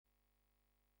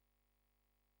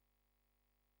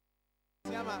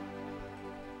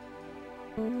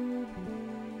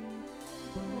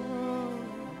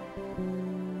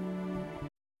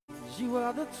You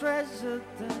are the treasure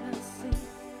that I see.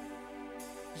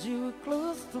 You were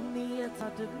close to me yet I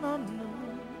did not know.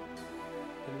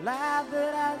 The life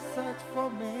that I searched for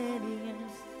many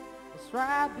years was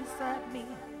right beside me,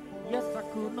 yet I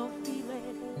could not feel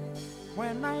it.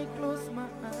 When I close my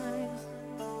eyes,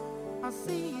 I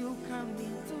see you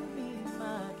coming to me,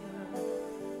 my girl.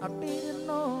 I didn't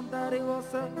know that it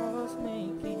was a us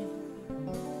making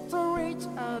to reach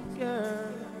out,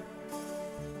 girl.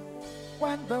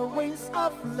 When the winds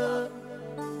of love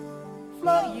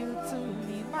flow you to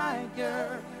me, my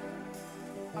girl.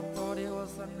 I thought it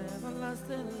was an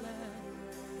everlasting land,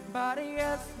 but it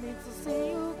asked me to see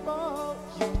you go.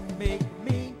 You make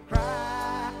me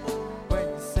cry. When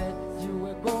you said you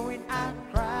were going, I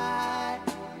cried.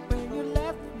 When you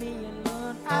left me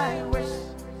alone, I wish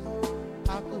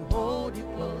I could hold you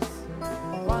close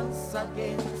once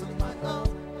again to my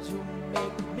arms. You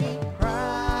make me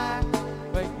cry.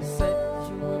 When you said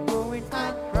you were going,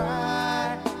 I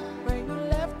cried. When you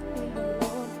left me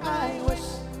alone, I wish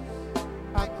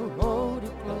I could hold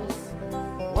you close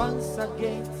once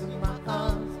again to my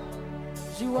arms.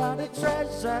 You are the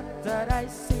treasure that I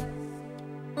see.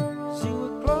 You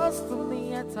were close to me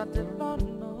yet I did not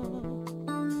know.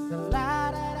 The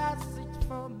light that I searched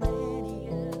for many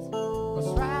years was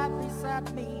right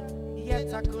beside me,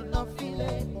 yet I could not feel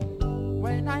it.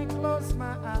 When I close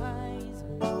my eyes,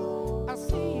 I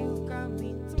see you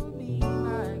coming to me,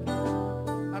 my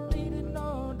girl. I didn't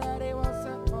know that it was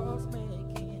a force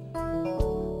making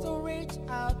to reach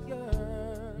out,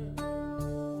 girl.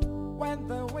 When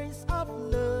the winds of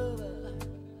love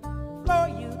flow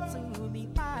you to me,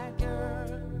 my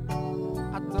girl.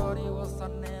 I thought it was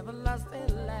an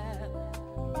everlasting land,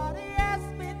 but it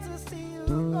asked me to see you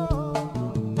go.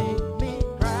 You made me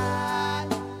cry.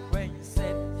 When you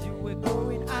said you were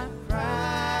going, I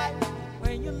cried.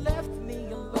 When you left me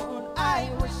alone, I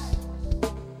wish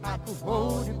I could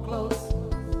hold you close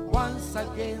once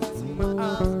again to my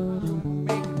arms. You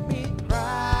make me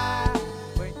cry.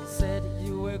 When you said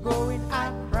you were going,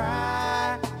 I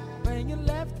cried. When you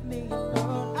left me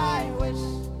alone, I wish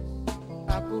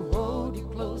I could hold you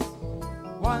close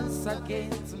once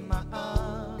again to my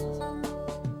arms.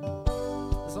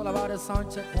 It's all about a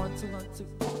sound check. 1, 2, 1, 2.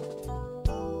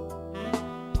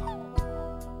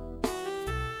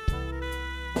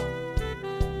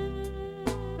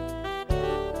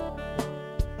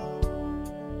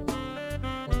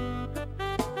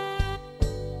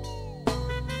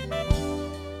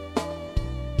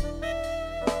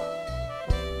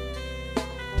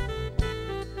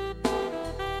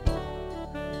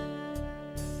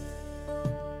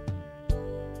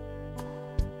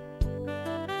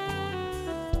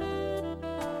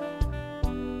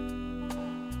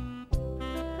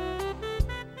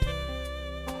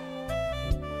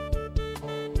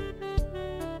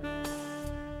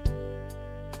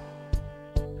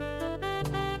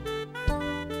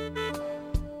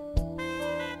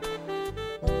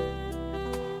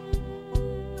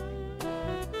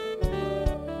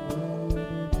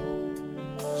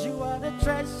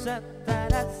 Treasure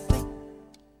that I see.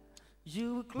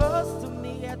 You were close to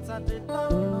me yet I did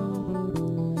not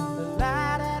know. The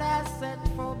light that I set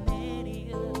for many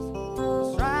years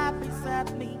was right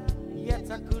beside me, yet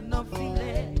I could not feel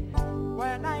it.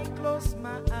 When I close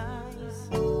my eyes,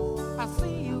 I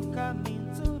see you coming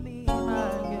to me,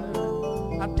 my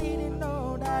girl. I didn't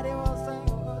know that it was a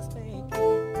mistake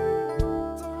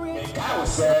to reach out.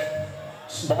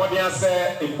 Somebody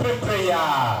said, in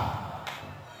prayer.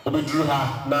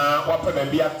 Obedruha na wapena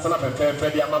bia tsana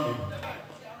fefe dia mami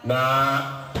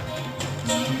na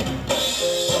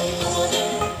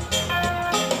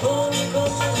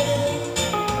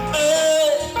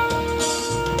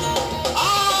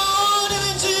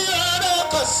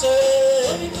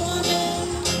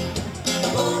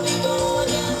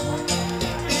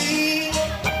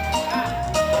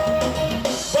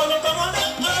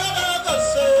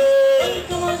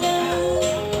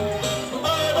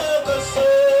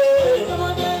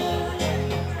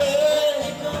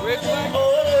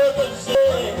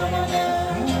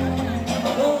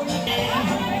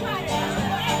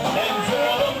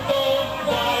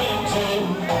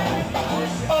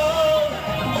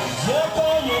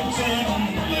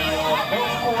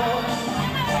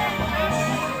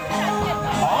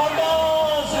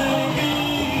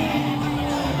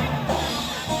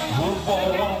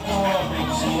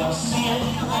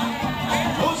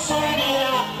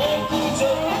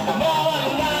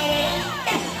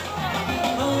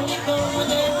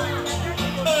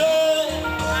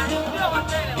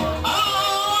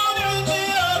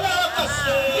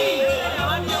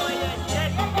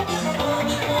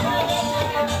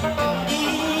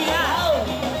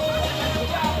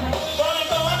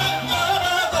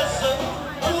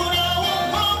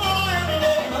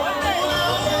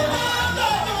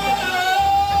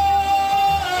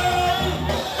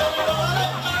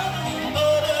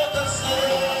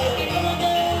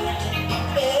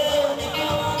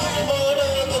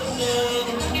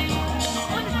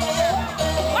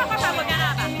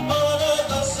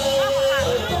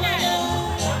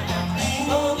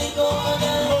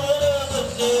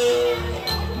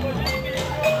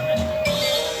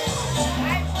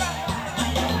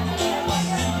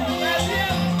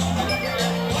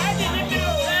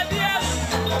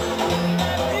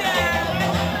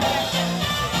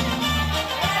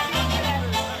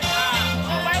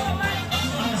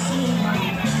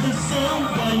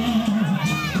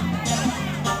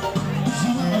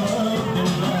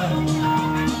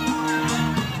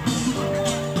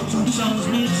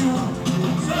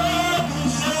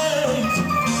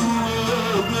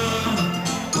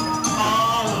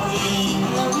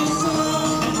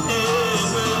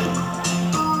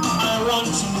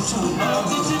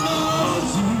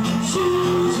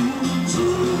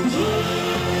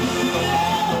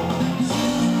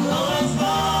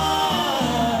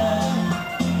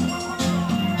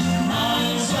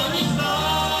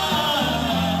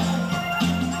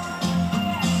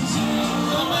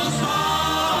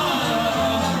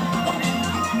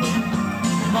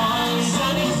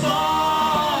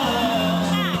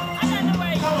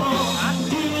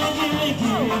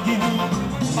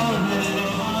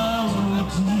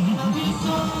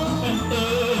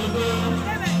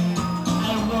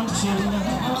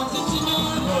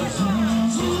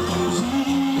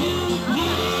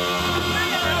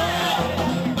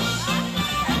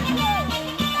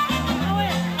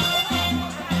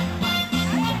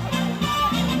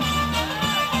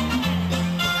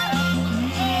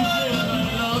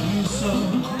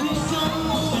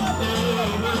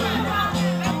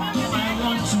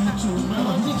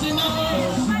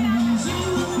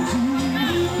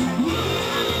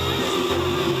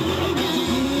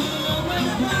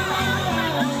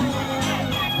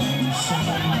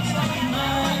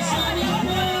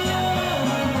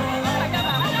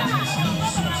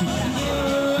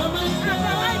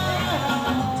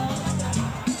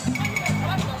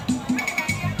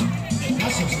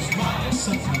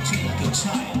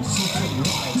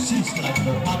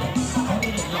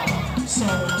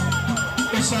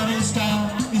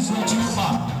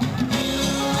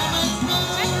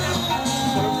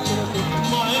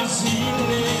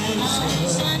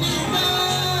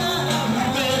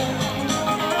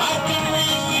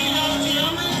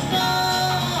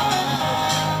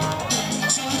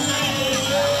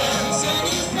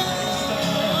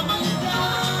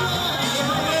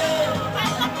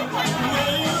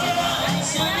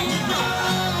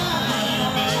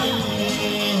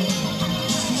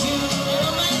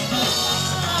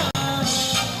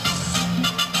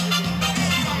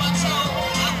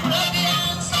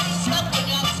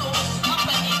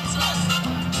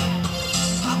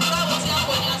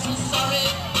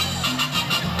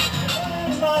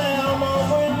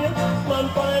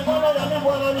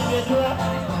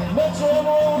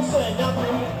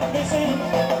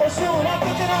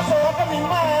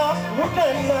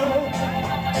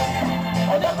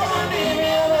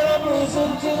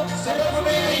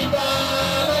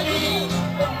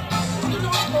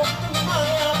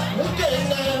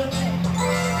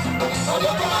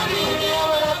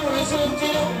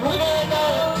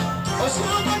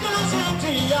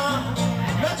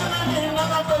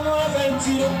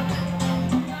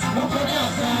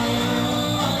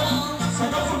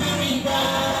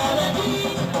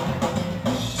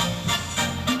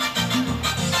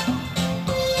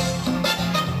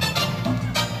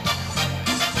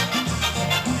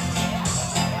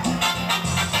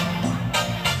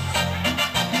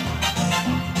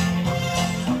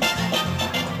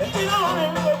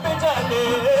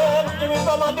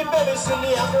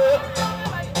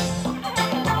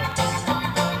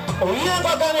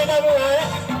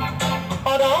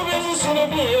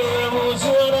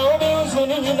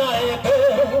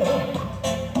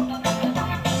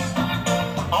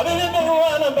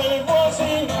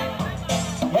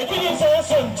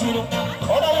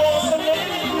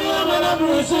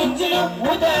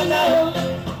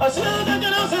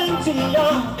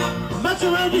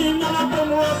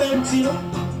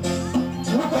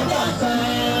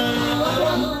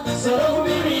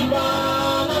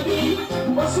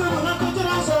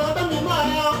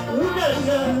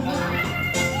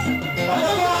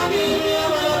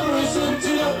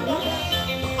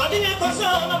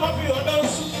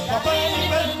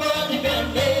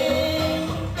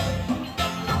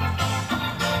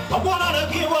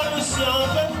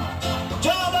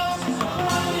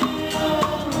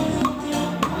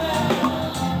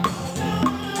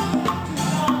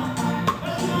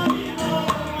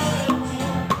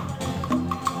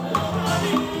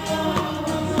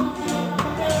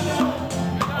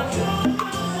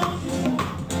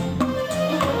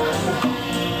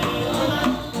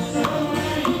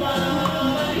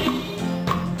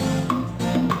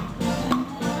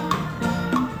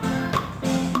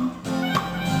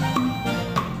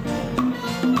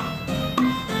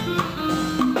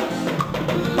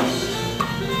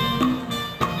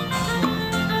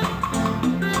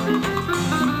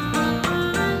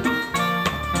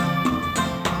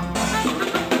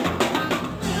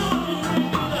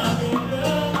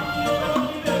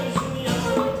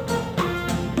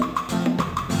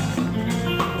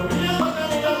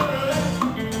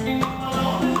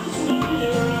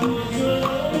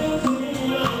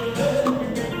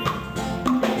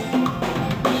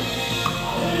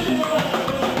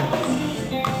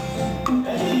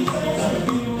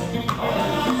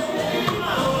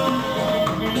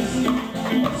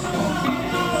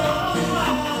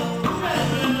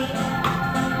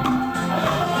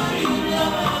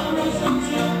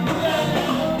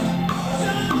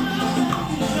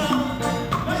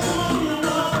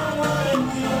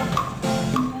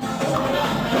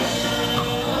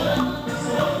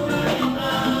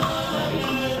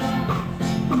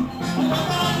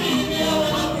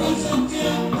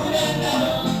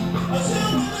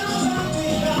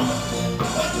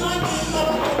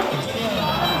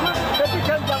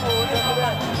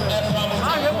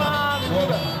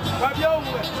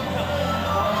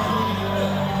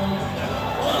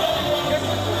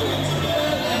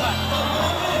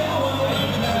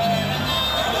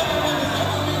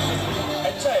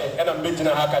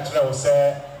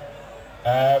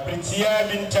Britia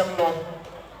bintemno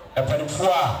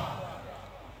epanifua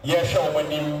ye hwe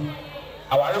omanim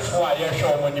awarefo ye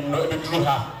hwe omanim no ebeduru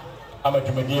ha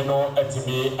amadwumadie no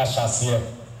atimi ahyase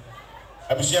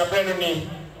abusua brenu ni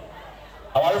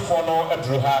awarefo no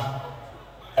aduru ha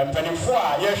empanifua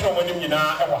ye hwe omanim nyina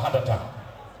ewo hadata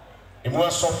emu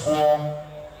asofo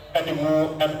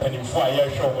animu empanifua ye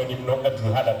hwe omanim no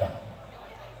aduru hadata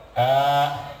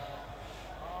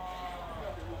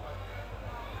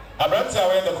Abrante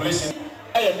away the collision.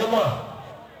 Aye, no more.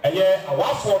 Aye, a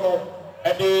waffle no,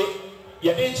 a day,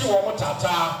 ye didn't you want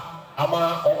tata,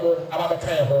 ama, or about the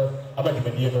kind of about the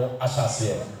mediano, as I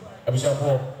say. I wish I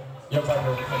were your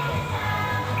father.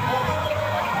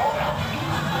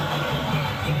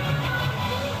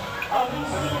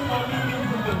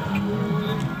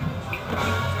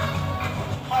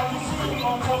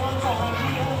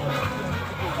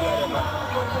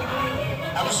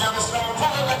 I was young as well,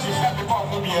 that you had the ball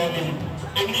for me.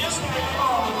 In yesterday, I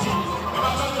was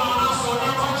so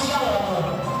shower.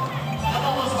 I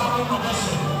was having a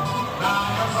mission.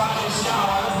 Now, your father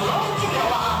shower,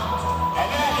 and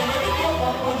then you really don't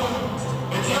want to do.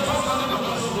 It's your first time to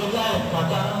go to the life,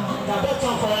 the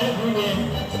better for every day.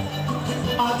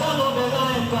 I don't know the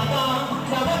life,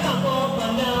 the better for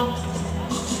now.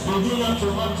 Maybe not to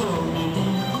want to, maybe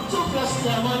 2 +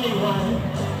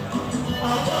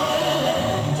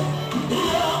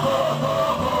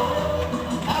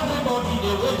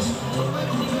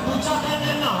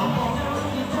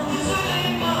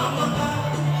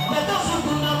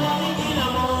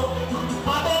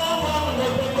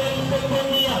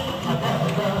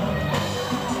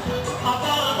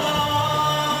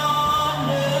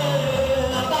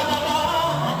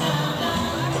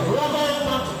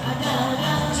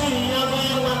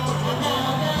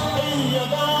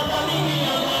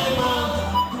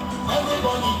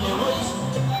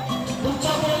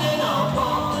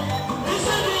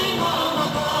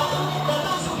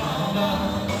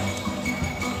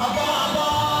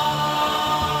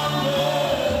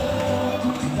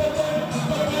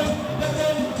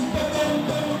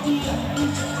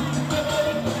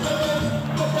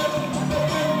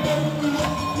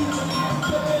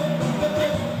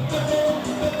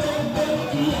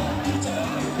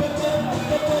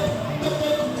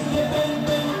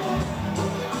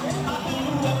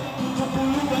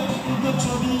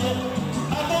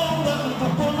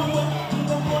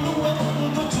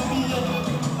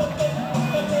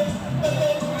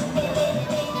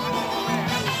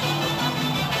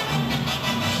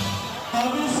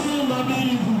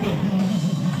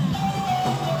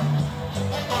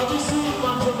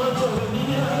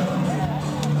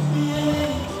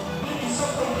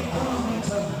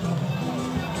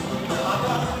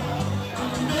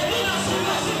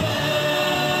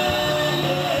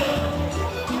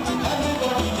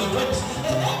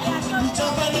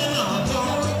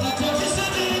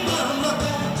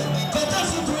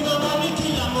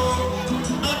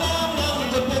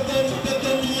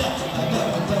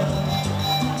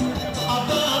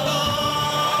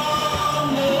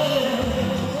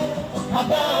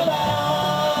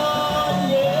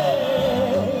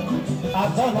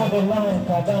 I've done all the line,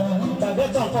 that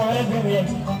gets on for everywhere.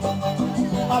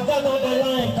 I've done all the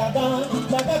line, that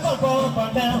gets on for up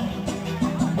and down.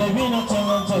 Baby, not to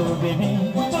baby,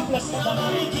 to plus the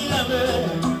money killer.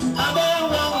 I don't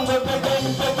want the baby,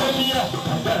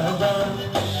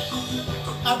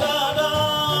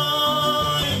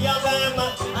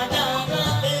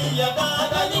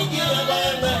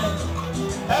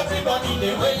 everybody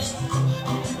they wait.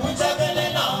 We talking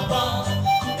in our bar.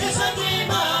 It's a dream,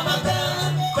 mama.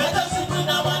 Better sit in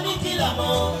our money killer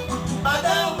more. I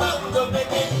don't want to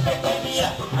begin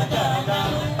here. I don't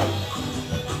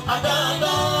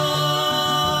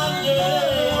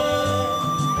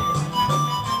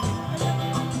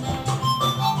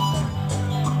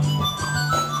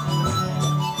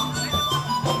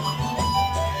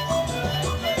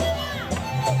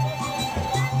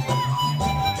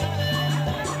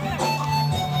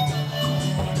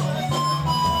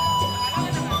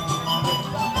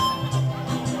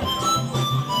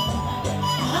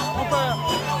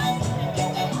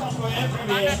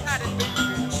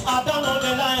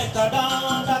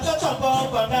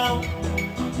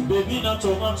baby, not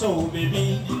tomato,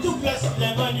 baby. To bless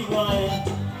them when you want.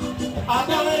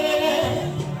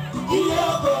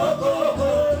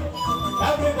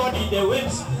 Everybody they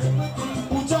wait.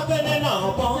 Who talking in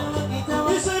our bond?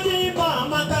 We say the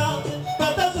mama,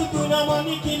 better to do no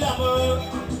money kill them.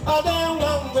 I don't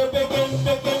want to begin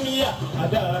here.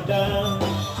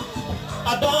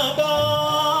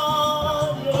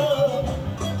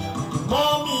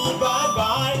 Mommy, bye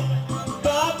bye.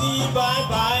 Daddy, bye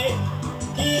bye.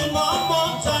 One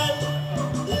more time,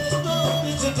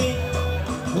 it's a thing.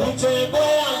 Which a boy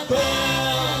and girl,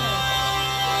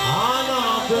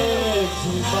 I'm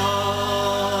too far.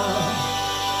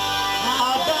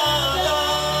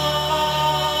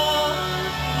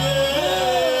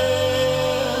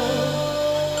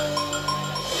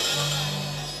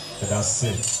 That's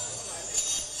it.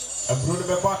 A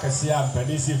brother back, I see I'm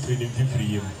Penisi freedom for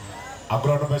you. A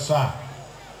brother of a shot.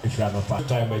 If you are not part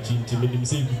time, I think to me,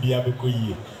 say, be able to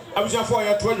ye. I was for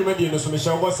your 20 million, so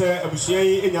Michelle was a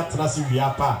Bussier in your Trassi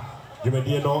Viapa. You may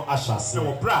dear no Ashas.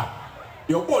 No, bra.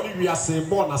 Your body, we are saying,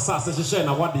 born assassination,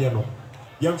 and what do you know?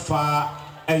 Young far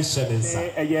and Shannon,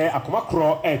 a year, a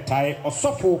Comakro, a tie, or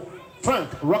Sopho, Frank,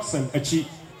 Roxon, a cheat,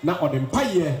 not on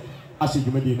Empire, as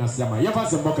you may be in Asama. You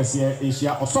have a Mocas here,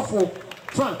 Asia, or Sopho,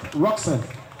 Frank, Roxon,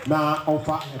 now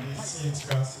offer and see it's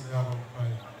casting out of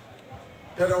fire.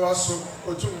 There was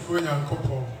so two for a young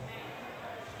couple.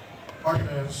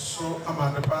 Okay, so I'm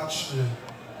on the patch here.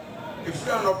 If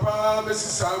you are not part,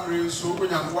 Mrs. Amri, so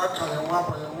when I'm working, I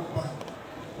want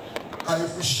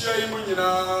I share you in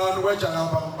which I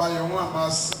am by your one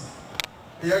mass.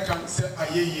 Here can say, I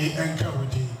ye and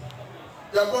Cavity.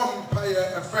 Your bomb pie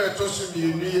a fair tossing you,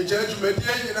 your judgment,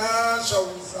 in a show.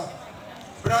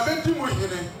 But I bet you were in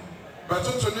it, but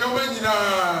to know when you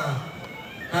are.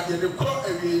 na ye de kɔ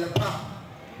awie pa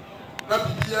na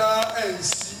bibia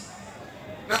ansi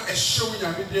na ehyew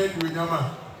nyame de aduonyama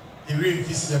ewe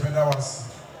mfisi ye beda was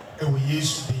ewo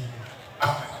Yesu din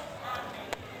amen.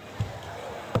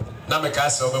 Na meka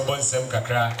sɛ obɛbɔ nsɛm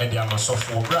kakra ɛde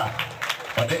amasɔfo bra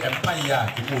ɔde empire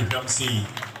a emu hwam sei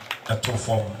ɛto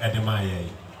fam ɛde ma yɛ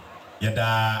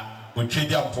yɛda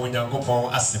otwedi ampo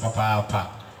Nyankopɔn ase papaapa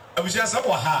abusua sɛ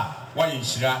wɔ ha wayɛ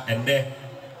nhyira ɛnɛ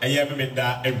ɛyɛ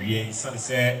memenda awie sane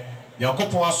sɛ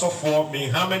Nyankopɔn asɔfoɔ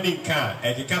menhama ne nka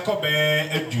ɛdeka kɔ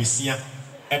bɛɛ aduosia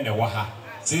ɛnɛ wɔ ha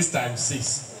 6 times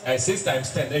 6 times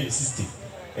 10 ɛyɛ 60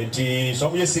 nti sɛ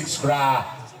ɔmoyɛ 6 koraa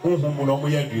honhom mu na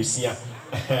ɔmoyɛ aduosia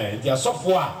nti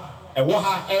asɔfoɔ a ɛwɔ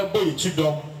ha ɛbɔ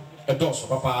yɛkyidɔm ɛdɔɔso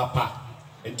papaapa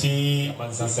nti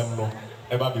amansasɛm no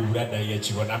ɛba bɛwura dan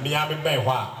yɛakyi hɔ na mea mebɛn hɔ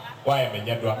a wayɛ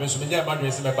menyɛ do a me nso menyɛ ma dwene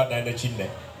sɛ mɛba dan n'akyi nnɛ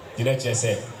nti na kyerɛ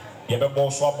sɛ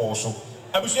yɛbɛbɔ so abɔ so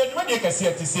abusua dwumadeɛ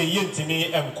kɛseɛ te sɛ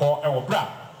yɛntimi ɛnkɔ ɛwɔ bra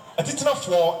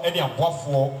atetenafoɔ ɛne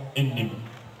aboafoɔ nnim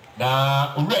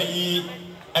na owura yi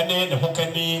ɛne ne ho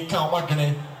kani ka wɔn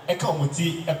adwene ɛka wɔn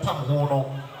ti ɛpam ho no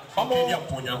ɔmo yɛ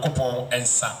mpo Nyankopɔn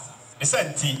ɛnsa ɛsɛ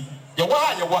nti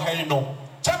yɛwɔ ha yi no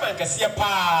chairman kɛseɛ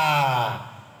paa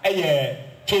ɛyɛ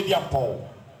twedi apɔ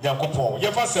Nyankopɔn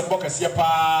yɛfa sɛ mbɔ kɛseɛ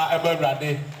paa ɛma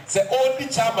Awurade sɛ ɔndi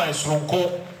chairman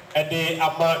soronko ɛde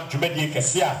ama dwumadie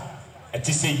kɛseɛ a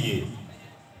ɛte sɛ yie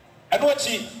ɛno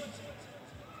akyi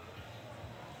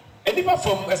enipa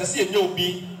fam ɛsɛ sɛ yɛnyɛ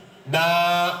obi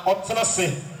na ɔtena se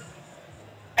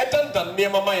ɛdandan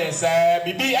nneɛma ma yɛn sɛ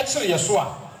bibi ɛkyerɛ yɛ so a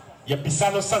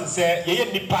yɛbisa no san sɛ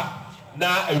yɛyɛ nipa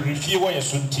na awurifie wɔ yɛ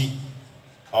so nti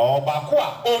ɔbaako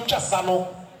a ɔretwa sa no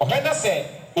ɔhwɛ na sɛ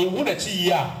ɔwu n'akyi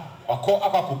yie a wakɔ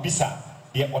akɔbisa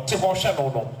deɛ ɔte hɔ hwɛ no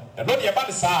no ɛno deɛ ɛba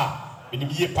ne saa a menim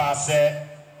yie paa sɛ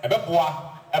ɛbɛboa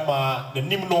ɛma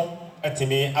n'anim no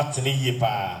ɛtene atene yie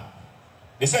paa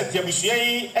ne sɛ nti abusua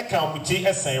yi ɛka wɔn ti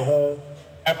ɛsɛn ho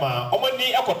ɛma wɔn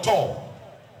ani ɛkɔtɔ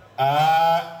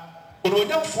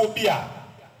ononyamfoɔ bi a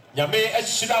nyame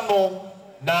ahyira no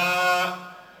na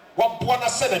waboa na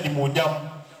sɛ n'animonyam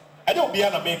ɛnyɛ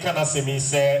obiara na meka n'asɛm yi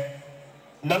sɛ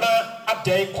nana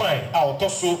adan kwan a ɔtɔ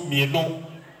so mmienu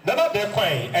nana adan kwan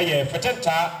ɛyɛ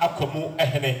fɛkyɛntaa akwamu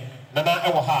ɛhene nana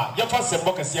ɛwɔ ha yɛfa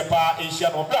nsɛmbɔ kɛseɛ paa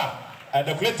ɛnhyia no ɔbra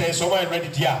ɛdɛkuleta yi so wɔn ready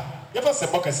di a yɛfa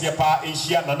nsɛmbɔ kɛseɛ paa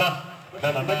ɛnhyia nana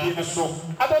na nana bi ne so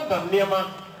adandan nneɛma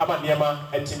ama nneɛma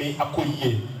ɛtumi akɔ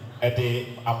yie ɛde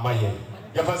ama yɛn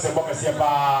yɛfa nsɛmbɔ kɛseɛ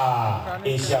paa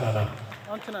ɛnhyia nana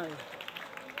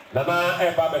nana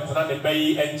ɛba bɛtena ne bɛ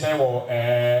yi nkyɛn wɔ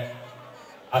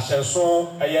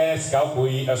ahyɛnso ɛyɛ sikakɔ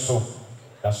yi ɛso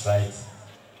that's right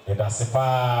yɛda ase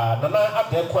paa nana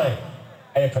adeɛ kwan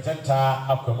ɛyɛ fɛkyɛntaa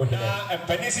akwamu hene na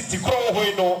mpanin si ti koro wɔ hɔ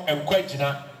yi no nkɔ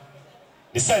agyina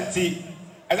ne sɛnti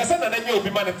ɛsɛ sɛ nana nyɛ obi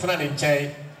ma ne tena ne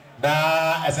nkyɛn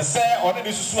na ɛsɛ sɛ ɔne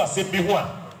ne susu asɛm bi ho a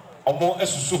ɔmo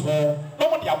asusu ho na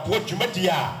ɔmo de aboa dwumadie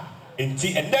a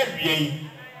nti ɛnna awie yi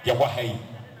yɛwɔ ha yi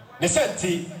ne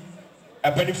sɛnti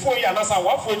mpanimfoɔ yi anasa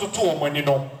awafoɔ toto wɔn ani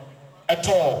no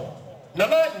ɛtɔ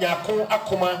nana nyako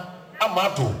akoma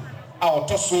amado a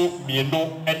ɔtɔ so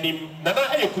mmienu anim nana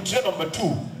ɛyɛ kutire nɔmba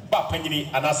 2 ba panyini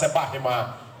anasɛ ba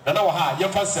ahema nana wɔ ha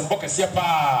yɛmfa nsɛmbɔ kɛseɛ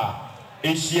paa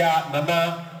ɛhyia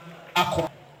nana akoma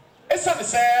ɛsiane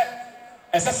sɛ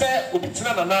ɛsɛ sɛ obi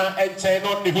tena nana nkyɛn na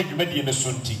ɔne ho dwumadie no so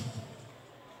nti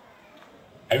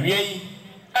awie yi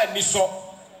ani sɔ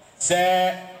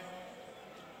sɛ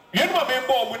yɛnum a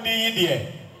mebɔ ɔmo ni yi deɛ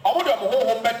ɔmo de ɔmo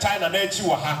honhom bɛtae nana akyi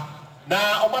wɔ ha na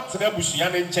ɔmo atena abusua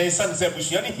ne nkyɛn sane sɛ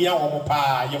abusua ne hia wɔn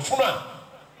paa yɛfono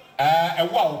a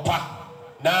ɛwɔ awopa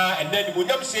na ɛnna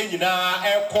animonyam hyɛ nyinaa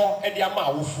ɛrekɔ ɛde ama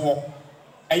awofoɔ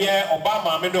ɛyɛ ɔbaa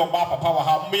maame ne ɔbaa papa wɔ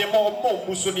ha mmɛma ɔmo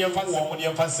mu so ne yɛmfa wɔn ne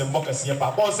yɛmfa nsɛmbɔ kɛseɛ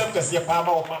paa bɔ nsɛm kɛseɛ paa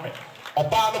ma ɔma me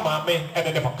ɔbaa no maame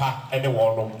ɛne ne papa ɛne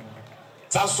wɔn no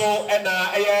saa so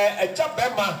ɛna ɛyɛ agya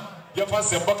bɛrima yɛmfa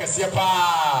nsɛmbɔ kɛseɛ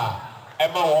paa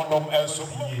ɛma wɔn nom ɛnso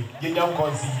yie yɛnya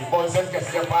nkɔnsi yie bɔ nsɛm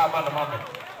kɛseɛ paa ma no ma me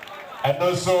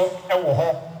ɛno nso ɛwɔ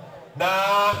hɔ na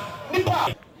nipa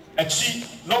akyi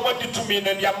na ɔmɔde tumi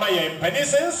na de ama yɛn mpanin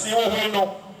sɛ nsia wɔ hɔ yi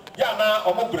no yɛ ana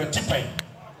ɔmɔ gura tipɛn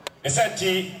ɛsɛ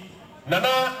nti nana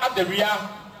adawia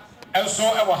nso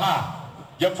ɛwɔ ha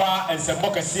yɛfa nsɛmbɔ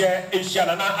kɛseɛ ɛnhyia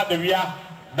nana adawia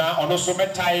na ɔno nso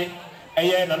bɛtae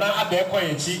ɛyɛ nana adɛ kɔ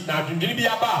yɛn akyi na adwendwene bi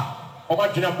aba a ɔmɔ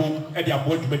adwene abom ɛde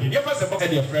aboa dwumadie yɛfa nsɛmbɔ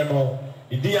kɛseɛ frɛ no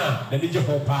ɛdin a n'ani gye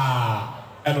ho paa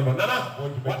ɛno no nana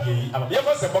dwumadie yi ama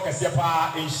yɛfa nsɛmbɔ kɛseɛ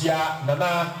paa ɛnhyia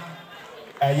nana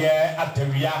ɛyɛ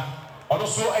adawia ɔno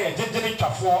nso ɛyɛ gyegyere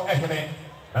twafoɔ ɛhene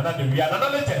nana adawia nana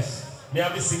latest nea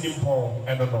bɛsi ni mpɔn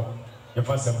ɛno no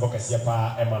yɛfa nsɛmbɔ kɛseɛ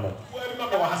paa ɛma no wɔn mu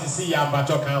wɔ ha sisi yɛ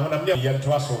abatɔ kan ho nam yɛ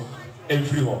ntoa so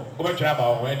every home. Over to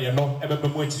about when you know, ever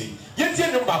muchly. Yet,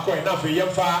 you know, Marco, enough for your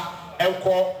far,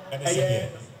 Elco, and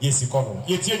yes, you come.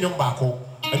 Yet, you know, Marco,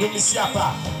 and then you see a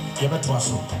pa, you have a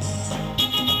trust.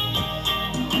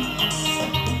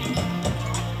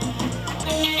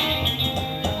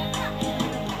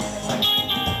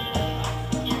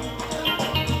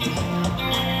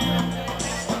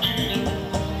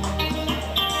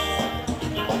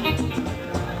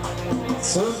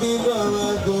 So be the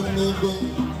don't need me.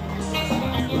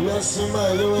 Let's see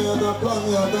my way on the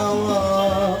corner.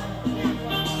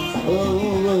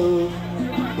 Oh,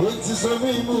 it's so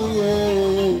me,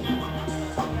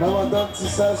 now I don't see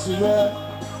such a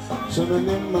so the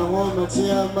name my woman,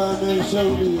 Tia man, and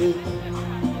show me.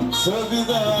 So be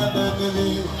the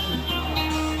enemy.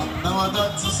 Now I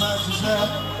don't see such a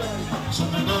so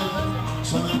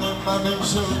the name my name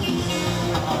show me.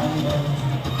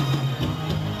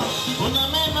 Una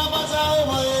mema bazae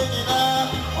moyena,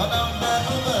 ona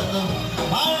mbenu,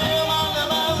 aye wana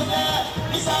maune,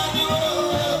 isani wo.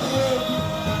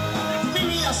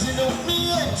 Mimi asino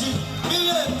mieti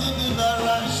ni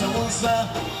naransha musa.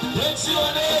 Yeti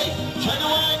one,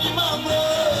 chadwani mamre.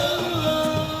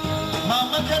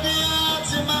 Mama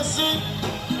kabiyati masi,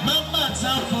 mama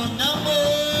tafu nyambe.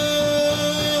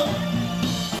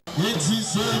 Yeti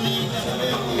semi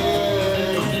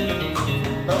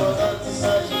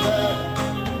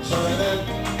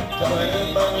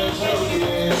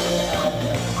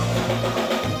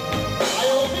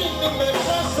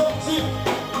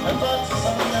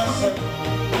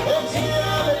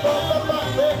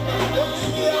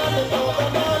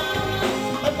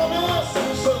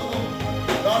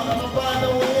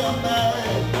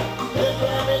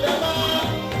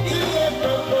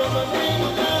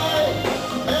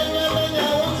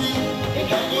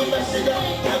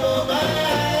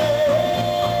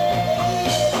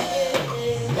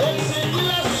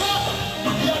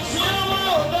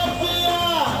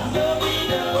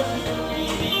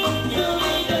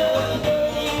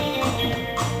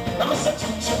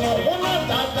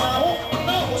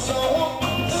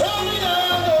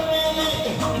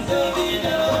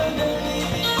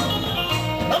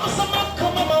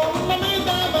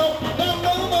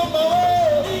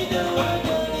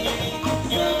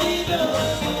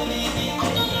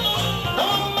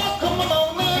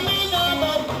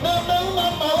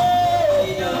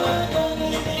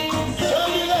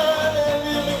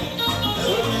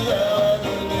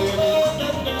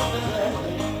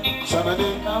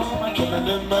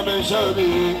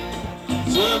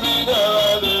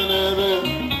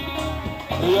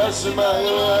yes, my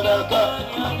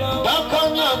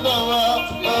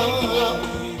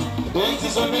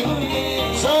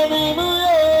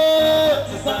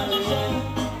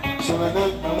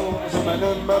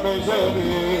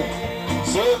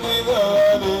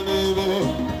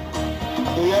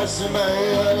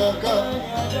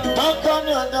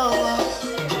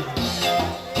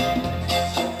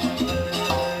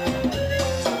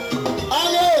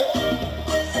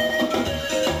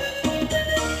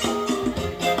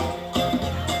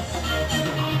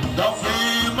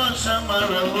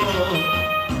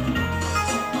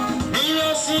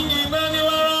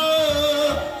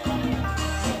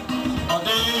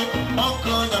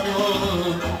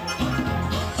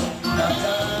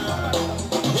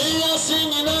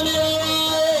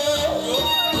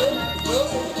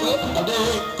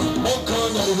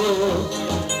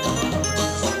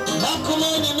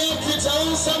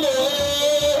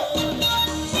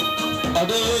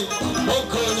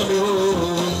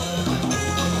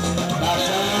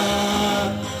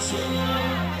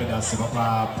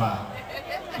Papa,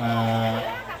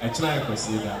 I try to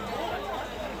see that.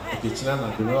 The children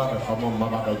of the road of Mama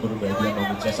Mama go to the idea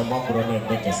of the chest of Mama and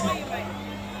vacancy.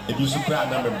 If you should cry,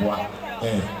 number one,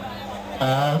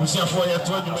 we shall for your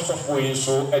 20 minutes of way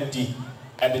so empty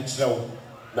and it's slow.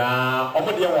 Now,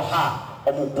 over the Waha,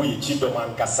 Omubu, Chido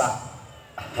Man Cassa.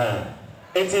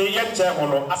 It's a young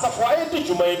chairman, as a fire, did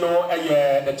you may know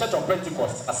the Church of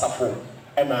Pentecost, as a fool,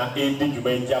 and a did you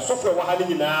may just software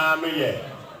Wahani na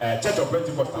Church of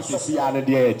Pentecost,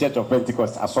 the Church of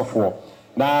Pentecost, as software.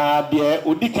 Now, the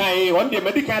Udikai, one day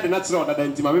medical, the natural that the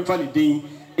intimate family day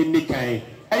in Nikai.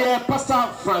 Pastor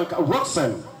Frank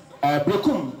Roxon,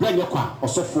 BEREKUM, Brenyoka, or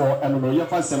software, and no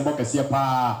Yafa Semboka,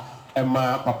 Pa,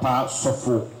 Emma, Papa,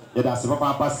 software. That's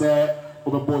Papa Pastor,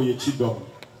 Oberboy, Chidom.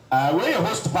 Where your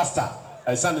host pastor,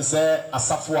 son say,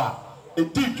 Asafwa, a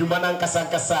deep human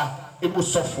Kasankasa, Ibu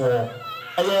software.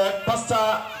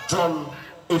 Pastor John.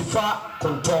 Ifa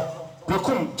Konto,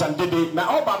 BEREKUM Jandede. Now,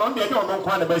 all but on the other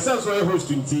one, but since we host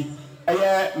 20,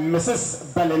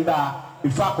 Mrs. Belinda,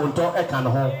 ifa konto e kan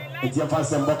ho enti afa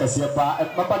sembo kese pa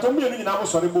papato mienu nyina mo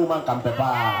sori bo man kampe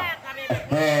pa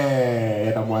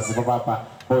ya da mo ase papa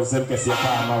bo sem kese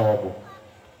pa ma wo bo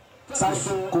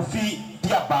sanso kofi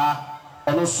diaba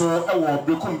ono so e wo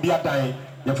berekum biadan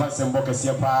ya fa sembo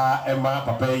kese pa e ma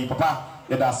papa yi papa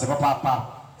ya da se papa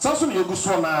sanso ne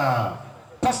yeguso na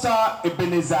Pastor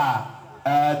Ebenezer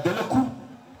Deleku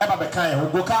eba bekan ho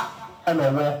boka e no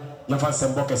wo ya fa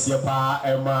sembo kese pa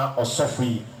e ma osofo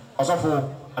Asofo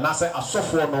anase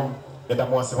asofo no da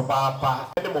mo ase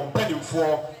papa ene mo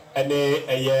mpanimfo ene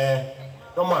eye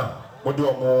no ma mode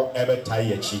omo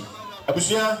ebetai yachi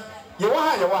abusua ye wa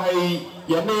ha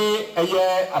ye ne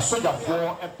eye asojafo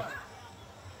eba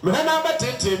me na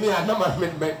betete mi anama me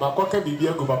makoka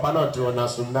bibia go papa na oto na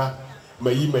sunna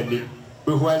mayi mani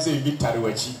be ho ase bi tare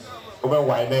wachi obe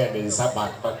wai na ye ne nsa ba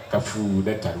kafu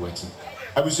na tare wachi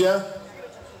abusua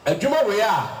adwuma we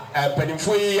a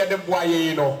panimfo yi ye de boa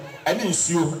ye no ani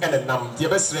nsuo ene nam de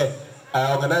besre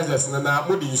organizers na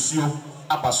modi nsuo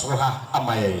abasoro ha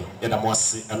amaye ye da mo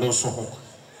ase eno so ho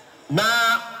na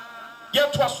ye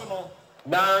to aso no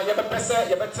na ye bepese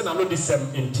ye bete na no disem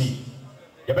enti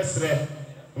ye besre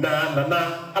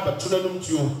na abatuna num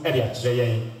tuo e de akire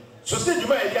yen so se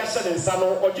djuma e dia hye ne nsa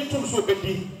no ogitum so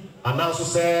obedi ananso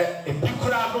se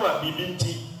epikura no a bibi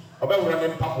nti obewura ne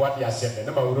mpaboa de ahye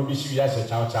ne ma wuro bi hye ya hye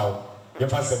chaw ye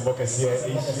fa sembo kese e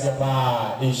hye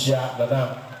ba Asia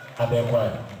nana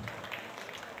adekwa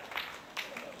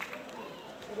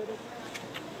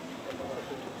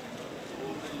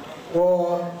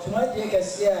wo tumaje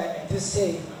kese a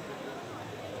ntese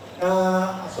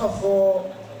asofo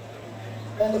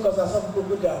PENTECOST asofo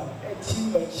buda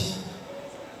team machi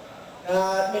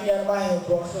menya ma he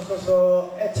bo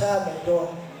so eta me do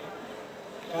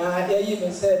yi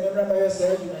me se me mra ma yo se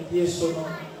aduna die so no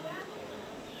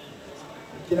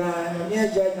kina na me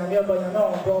aja na me obonya na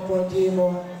on don di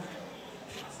mo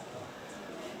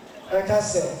aka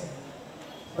se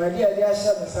ma dia dia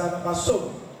sha me sa na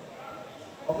so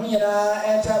omunyina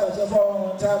eta ba je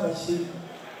fo ta ma shi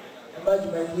ma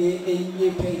djuma die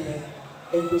eyi peye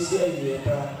egosi eyi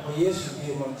ta o Yesu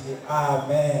bi mo ti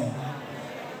amen.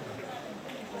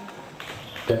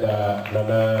 Dada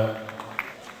nana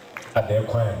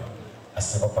adekwan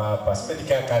asema papa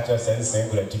spedika kacha sense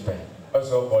ngula tipe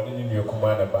also body ni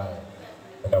yokuma na ba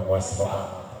na mwasema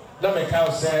na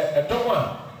meka se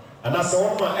edoma anase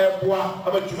woma eboa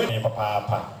amadwuma ni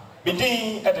papa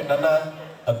midin ede nana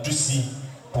adusi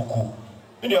poku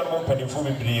ni yo mo panifo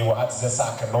bebre wo atse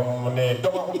sak no ne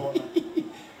doma ho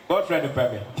boyfriend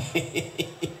pebe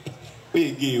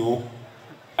we gi o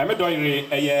amedoyire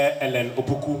eye Ellen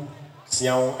opoku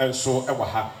sian enso ewa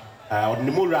ha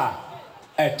onimura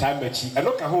time machi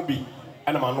eno ka ho bi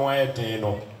ana mano ayeden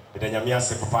no de nyame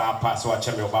ase papa so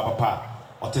acheme oba papa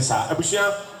otesa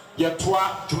abusua ye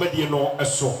toa dwumadie no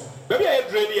eso baby a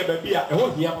edre ye baby a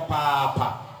eho hia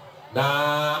papa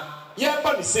na ye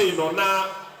ba ni sei no na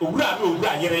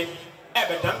owura yere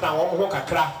ebe danda wo ho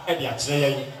kakra e de akire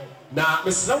yen na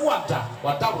mesra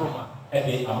wada roma e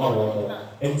de ama wo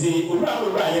enti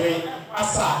owura yere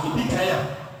asa ibikaya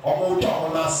omo do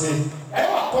ona se e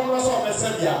wa kono so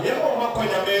mesebia ye mo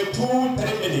makonya me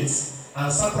 2-3 minutes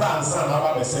and sapra na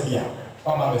ba mesebia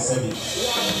o ma mesebia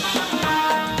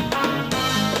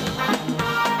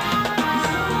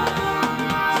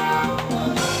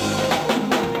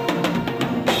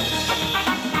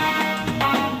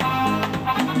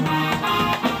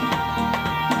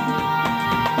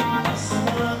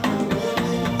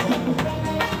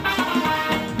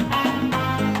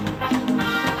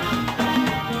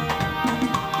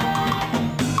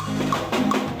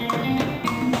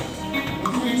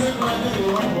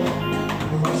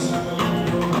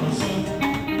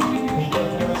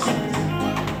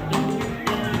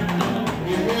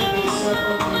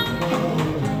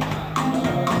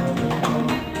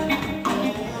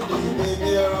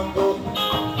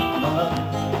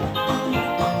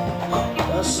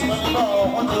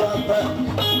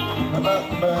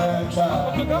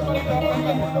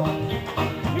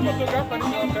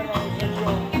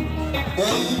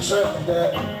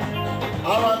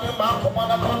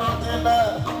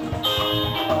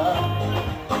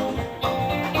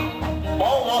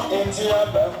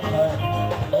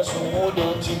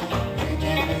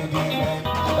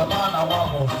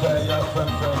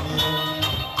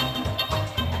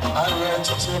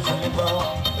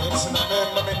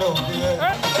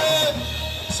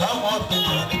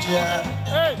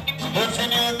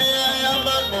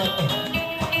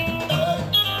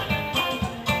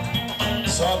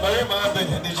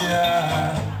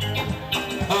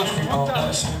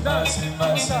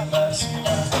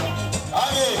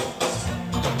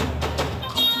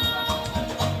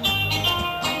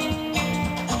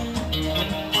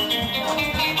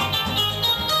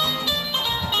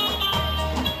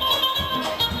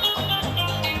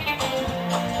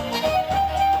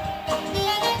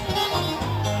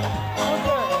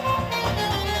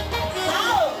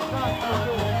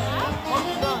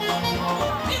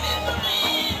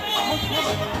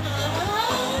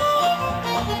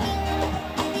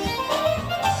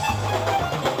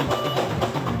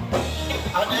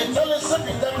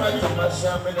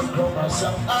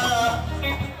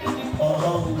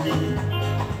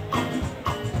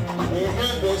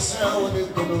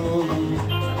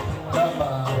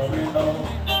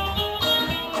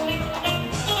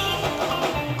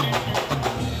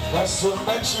So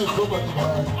much you go back.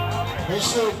 We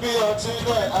should be out in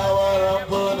the hour of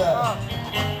Buddha.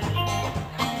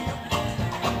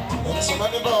 And so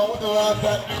many more do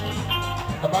that.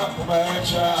 About the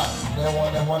mancha, they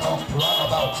want to run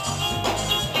about.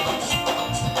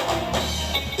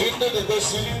 Into the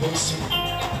basin.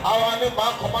 I want to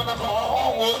mark commander for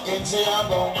all in the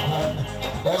album.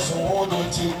 That's all the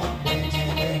team.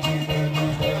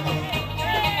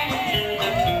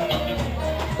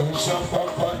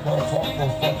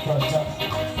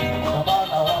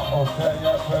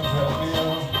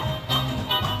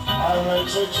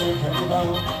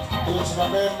 It's my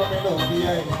memory,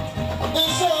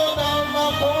 it's all down my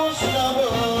bones.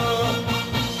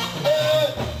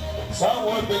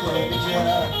 Someone big energy.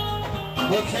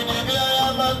 What can you be? I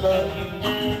am a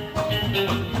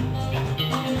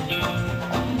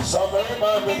so very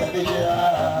much big energy.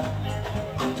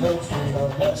 No freedom,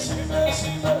 mercy.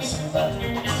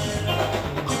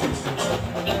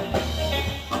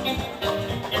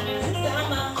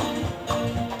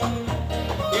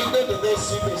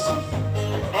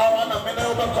 I want a minute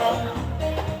overcome.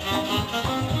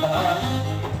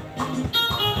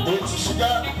 It's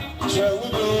sugar, Chewu.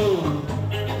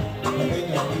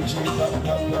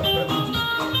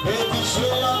 Baby, show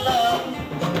your love,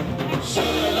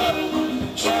 show love.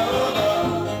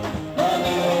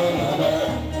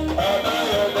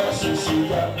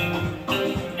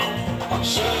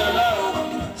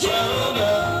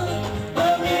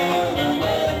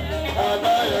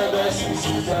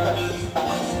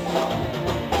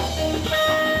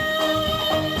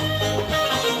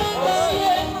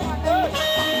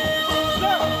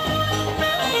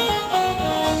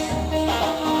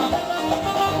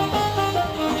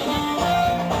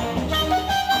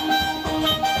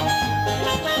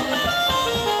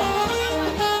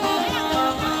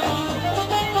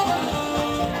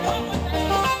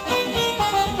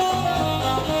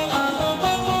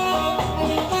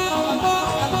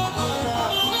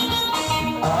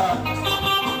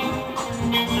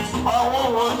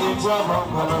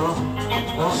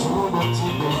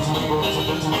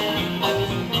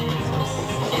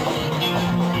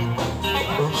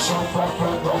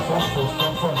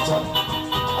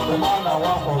 The man I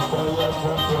want for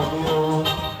you.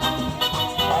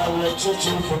 I will teach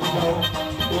you from you.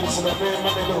 It's the name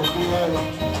of the Lord.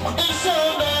 It's so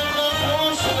bad,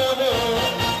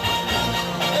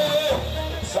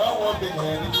 someone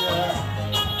began here.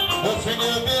 The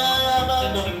figure be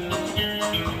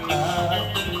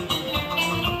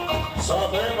so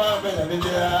very much.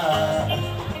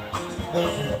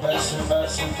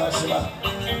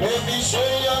 Baby, show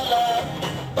your love.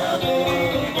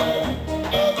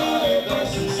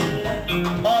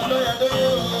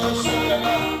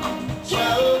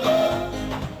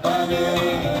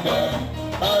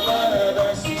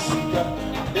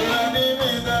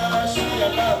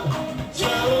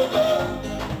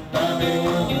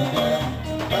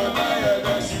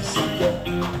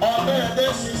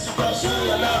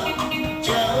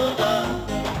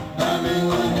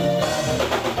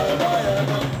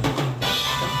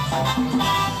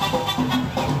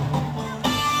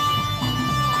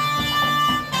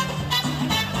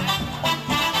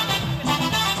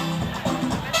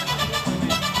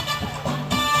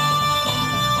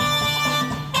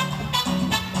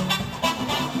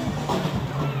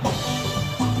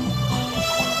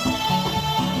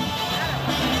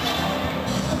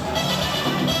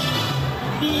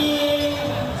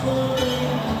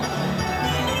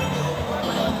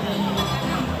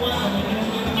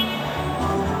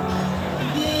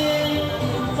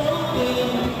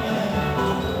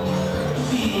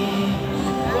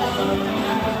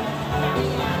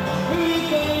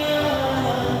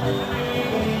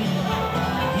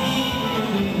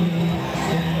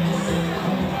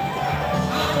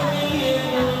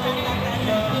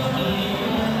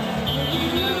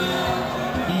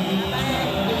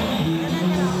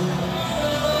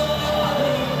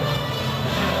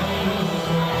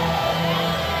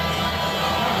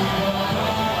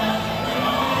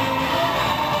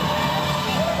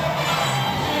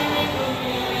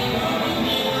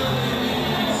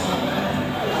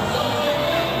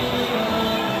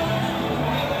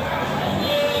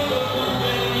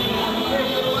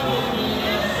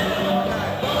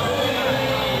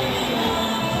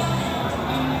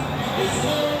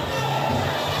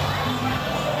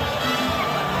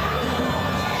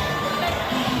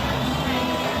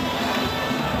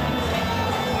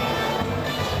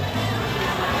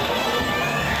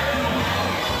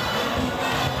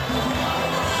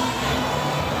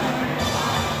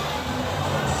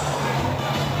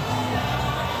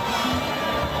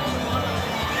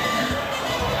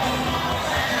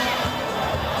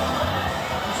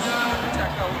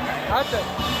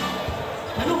 Go,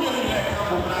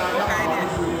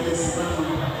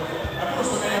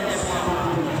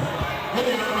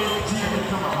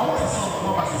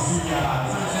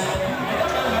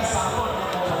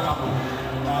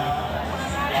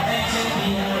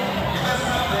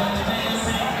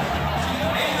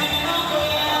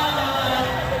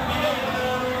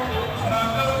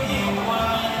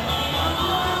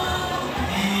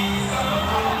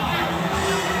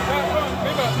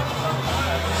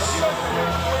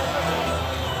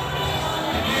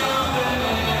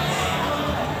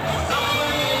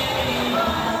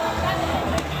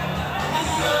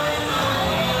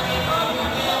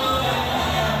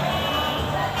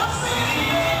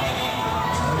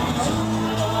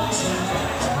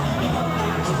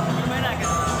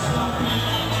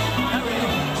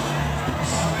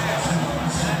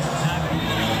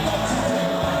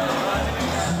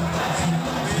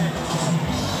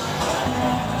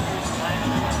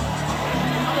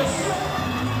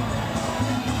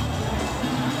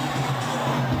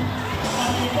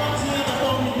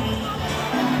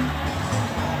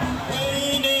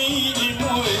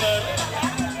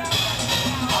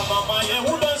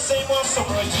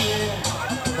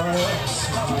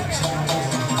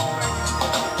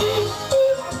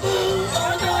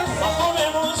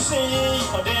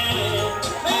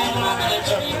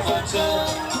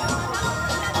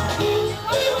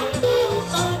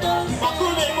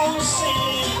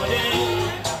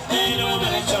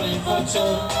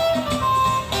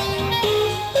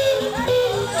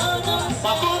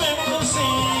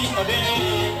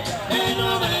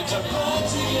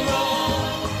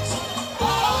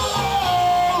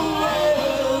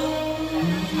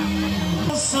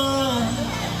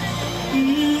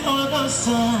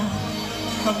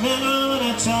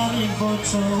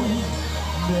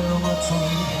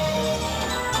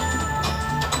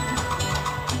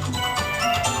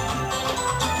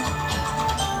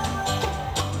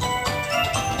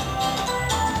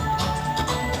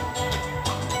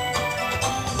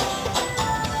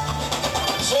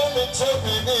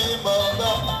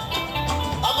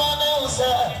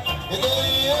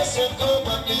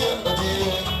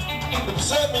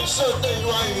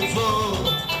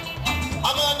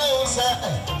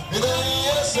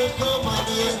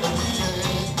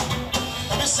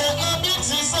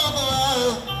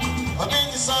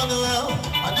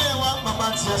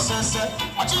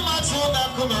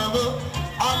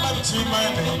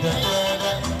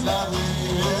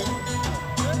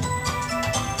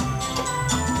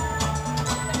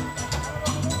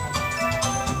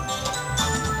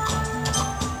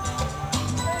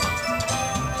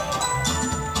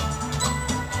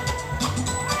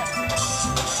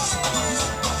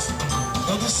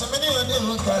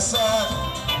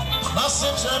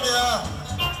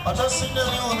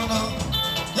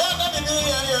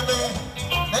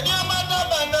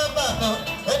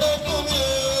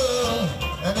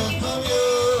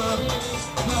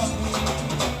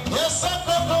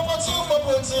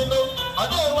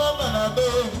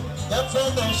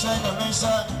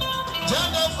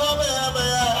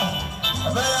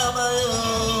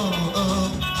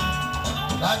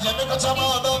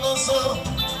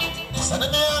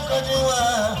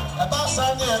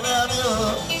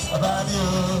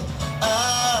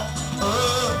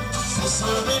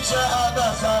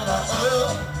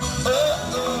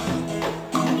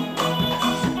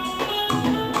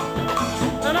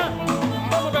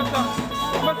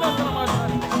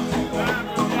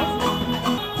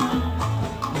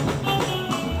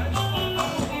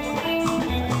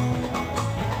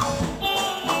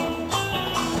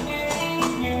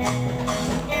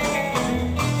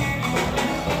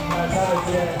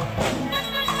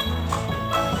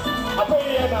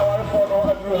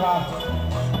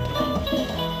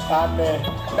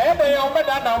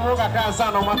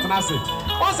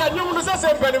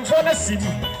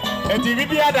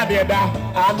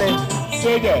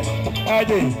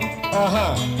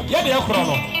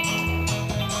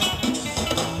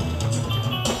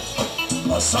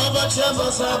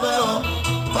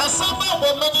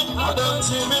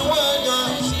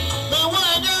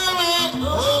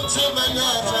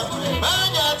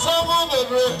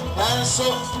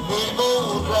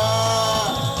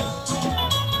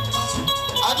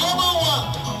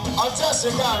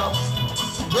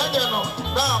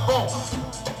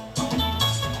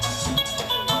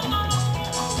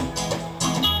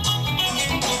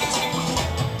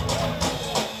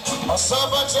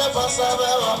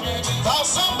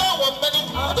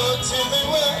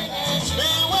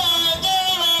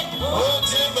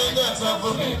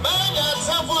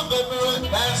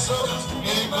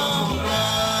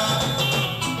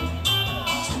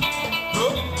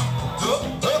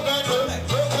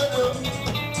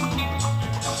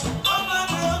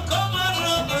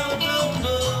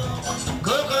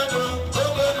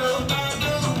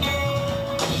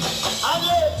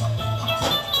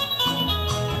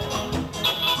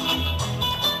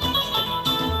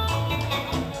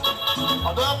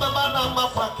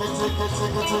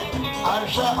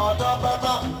 share other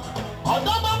baba.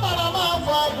 Other baba na my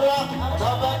father.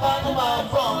 Other baba na my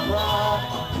father.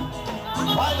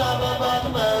 Why na baba na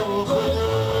my father?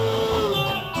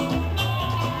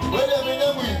 Wait a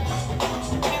minute, we.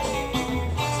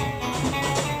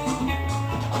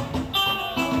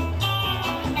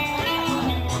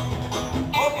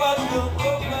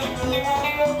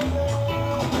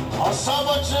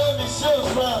 Osama Jimmy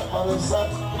Silver, my son.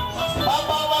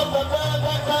 Papa, what the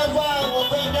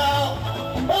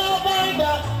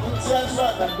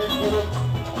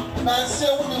Nancy,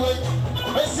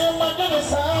 I say, my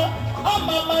goodness, I'm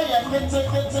my get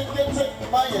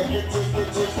my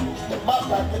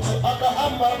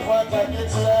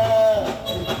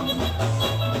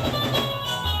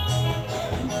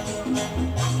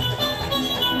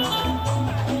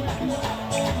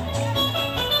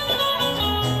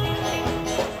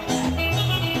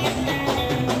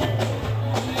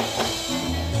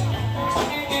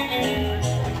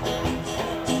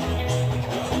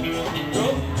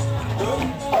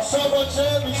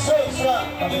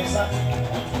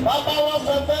Papa was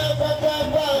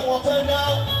a water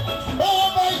now. Oh,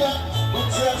 my God,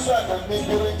 it's a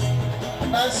baby.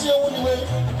 Nancy, anyway,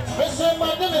 Mr.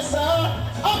 Madeleine,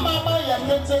 I'm my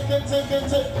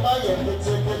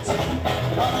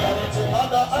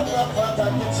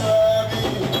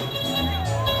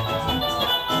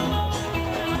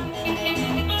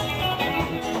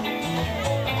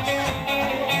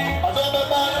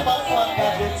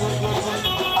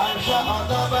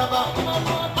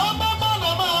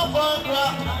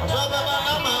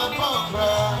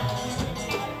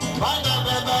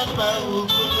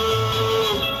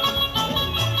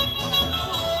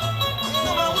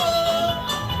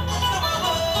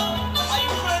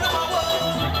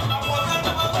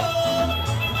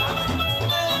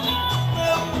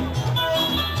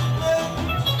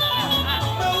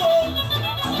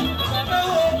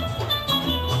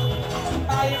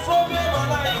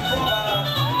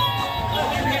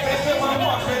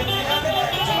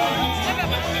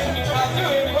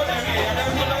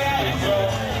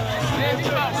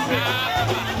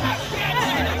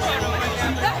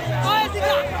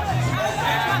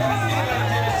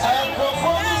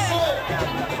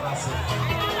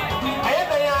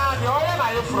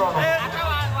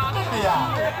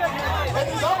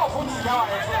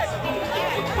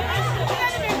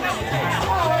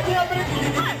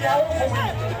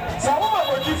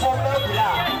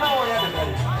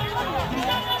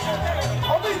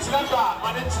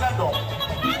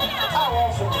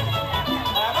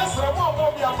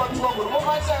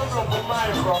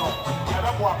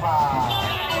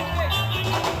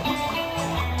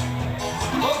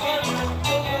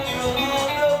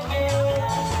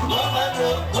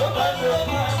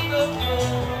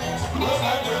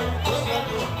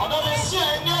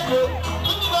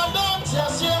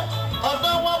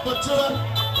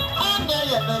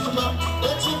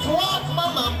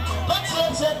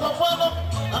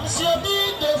I'm sure be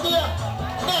the beer.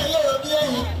 Now you'll be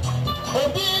a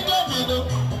Davido.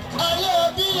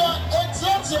 I be a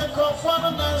teacher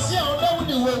conform and see how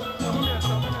they will.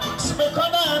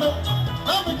 Speconano,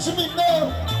 I'm a Jimmy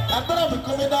now. I'm going to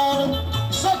come down.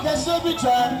 So can she be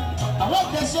tried? I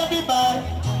walk and she be by.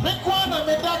 Make one of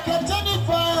the dark at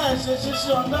 25. She's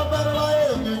on the better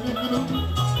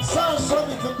way. Sounds so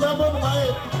to come on my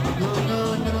head.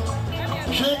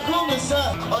 She could be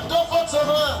sad. Or don't want to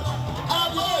her.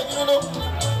 You know,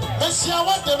 Monsieur, I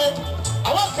want to make. I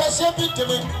want to say bit to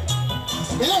me.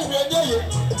 We don't really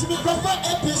to be proper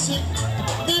APC.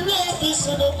 Be real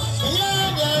APC.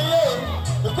 Yeah.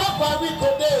 The proper we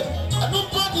go there. I don't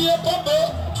put the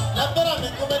bubble. I'm going to be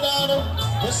coming down.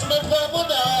 Miss McCormick.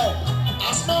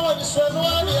 I smell what is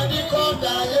one and you call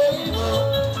that.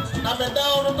 I'm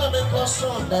down on the cost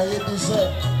on that you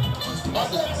deserve.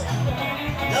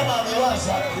 Yeah, mommy, what's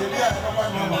that?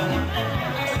 Yeah,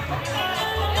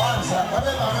 once, I don't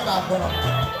know about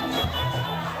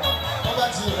over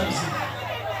to you, MC.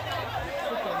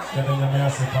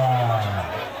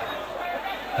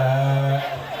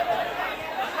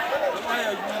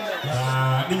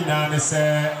 Nina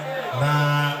say na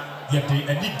yete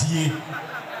anidie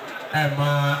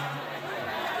ema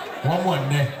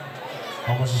womone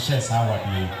omohye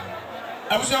sawade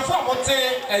abusuafo amote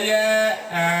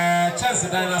eye chance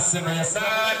dan na se no yesa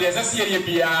de sese ye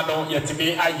bia no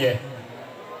yetimi aye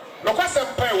no kwasem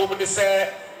pai wo mu se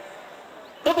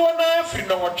dodo na afri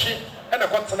no hotwe e na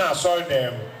kotena asol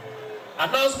dem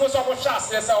announcement of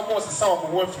chance yesa omo sesa omo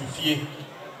ho afrifie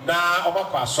na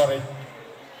obakọ asore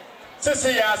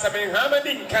sese ya saben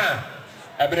hamadi nka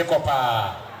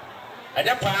eberekopa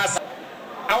anya pass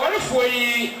awarefo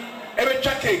yi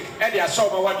ebetwa cake e de aso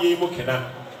ma wade yi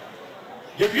mokena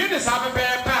You view the Sabbath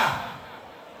paper.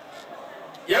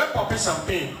 You're popping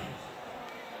champagne.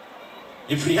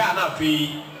 If we had not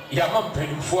be, you have not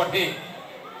paid for it.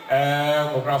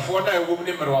 For that woman,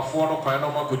 never afford a pan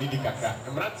of good.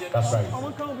 That's right.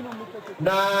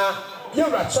 Now,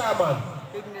 you're a chairman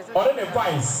on the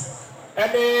vice,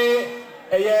 and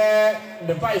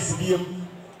the vice beam.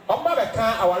 On my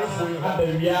account, our food had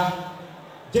the rear,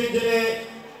 ginger,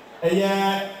 a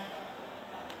year.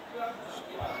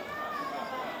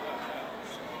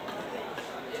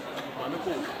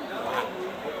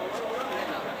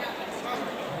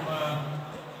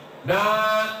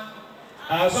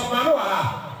 Now, so Manoa,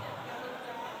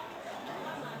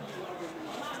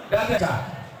 that's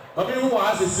who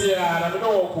was here, and I don't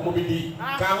know who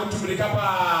come to the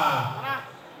Capa.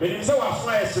 When you say our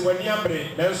friends when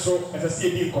Yambre, then so as a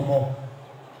CD Como.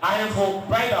 I am for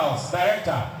Bridals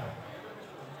Director.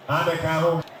 And the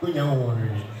Camo, who know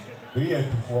we are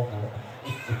to four.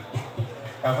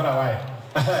 Come on, away.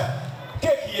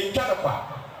 Cake in Canapa.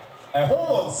 A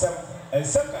home on some and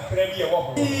some can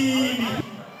walk.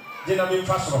 Jenna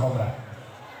fast for Homer.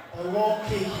 I walk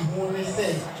cake, you won't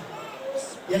say.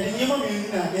 Yet the name of you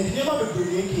never be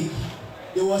cake.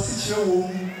 You were such a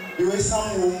womb, you were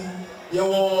some womb, you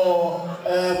were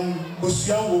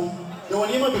Busia womb, you were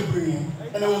never be bringing,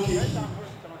 and I will cake.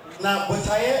 Now, but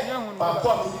I am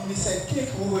probably said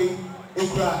cake away, a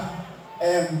cry.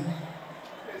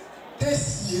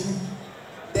 This you,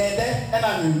 there, and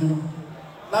I knew.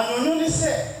 Now, you only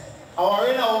say, our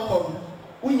arena open.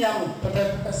 Unyam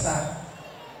pepper side.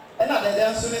 And other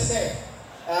than so they say,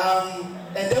 and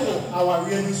they will our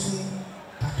real soon.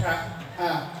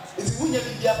 It's Unyam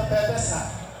be a pepper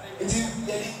side. It is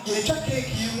the cake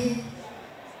you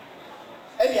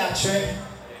any actually,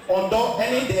 although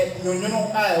any day you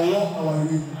know I want our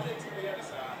real.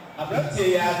 I brought you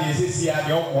this year,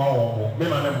 your wall,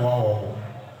 Memon wall.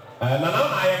 And now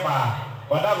I am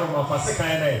whatever my first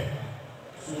kind name.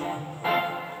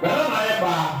 Now I am.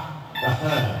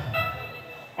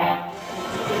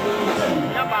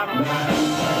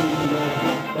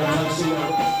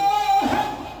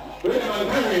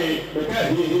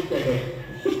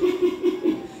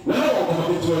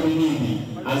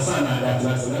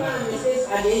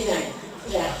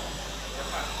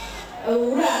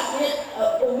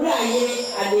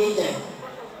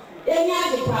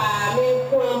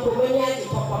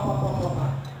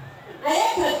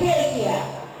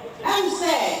 I'm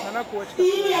saying,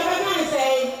 Steve, you're going to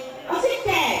say, I think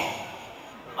that,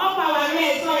 up our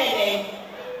heads already,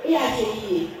 yes,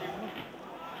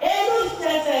 able to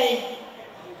say,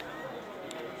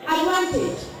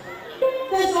 advantage.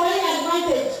 There's only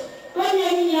advantage. When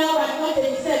you know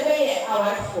advantage, is a very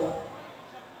powerful.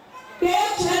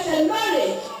 Get church and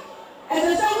knowledge. As a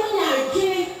someone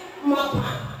you mapa,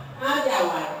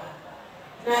 Adawa.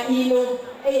 Now, you know,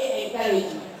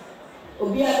 encouraging.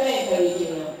 Obi abe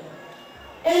encouraging.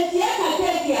 And the other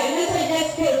cake, I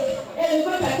just cake, and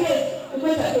got a cake,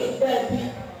 that be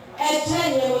a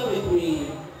 10-year-old degree.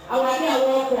 Our dear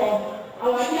walk,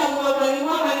 our dear mother,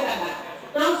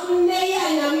 now soon they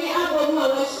and me up on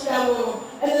my shamo,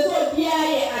 and so be I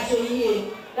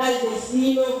actually, that is the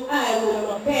CEO I will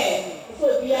not pay, so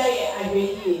be I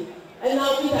agree. And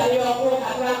now Peter, your work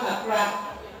at crack.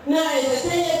 Now, as I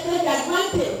take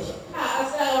advantage.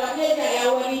 As our neighbor, I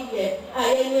will eat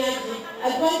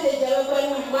advantage of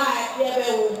one my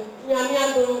Yabu,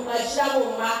 Yamiadu, a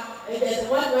Shamuma, and there's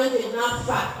one advantage not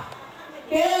fat.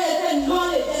 Here is a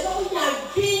knowledge that only a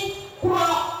king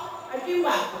crop, a king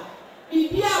back.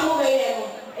 If you are over a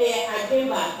king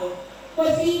back,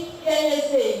 because he can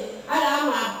say,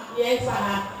 Alama, Yenfa,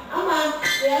 Ama,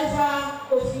 Yenfa,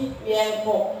 Kofi,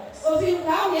 Yenko. So if you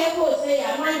come here, say, I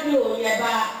might do,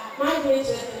 Yaba, my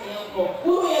gracious.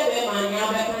 Who ever man, you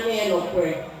have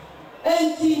pray.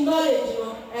 And knowledge,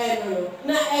 and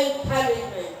not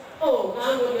encouragement. Oh,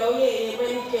 now you're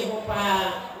when you came up,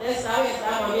 that's how it's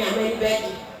I'm many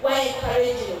veggie. Why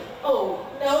encouraging? Oh,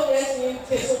 now there's me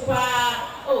to super.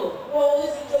 Oh,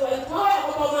 this is the toy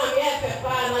my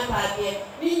pepper, not that yet.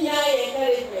 Me,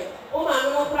 encouragement. Oh,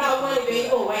 I'm proud money.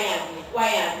 Oh, why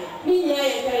are you? Me,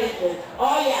 encouragement.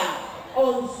 Oh, yeah.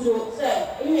 On so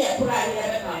say me e pura ni e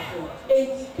be ka fo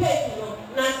enti cake no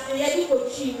na se ye di ko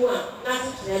chi mu a na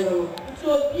se kire no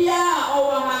so bia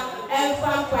owo ha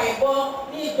emfa paibo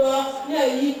ni do na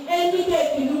yi eni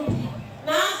cake no bi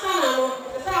na sa na no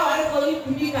sa wa ko ni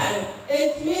bi ka no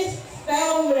enti me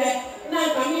style mre na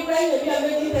ka mi bra ye bia me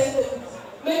di test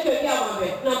me ke bia ma be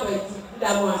na ba ti da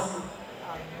mo asi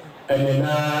ene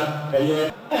na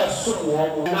eye so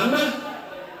wo na na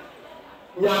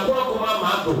nya ko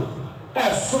ma do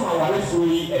some our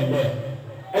free and there.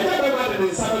 ɛgya bɛma de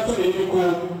ne nsa bɛto ne yiri ko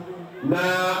na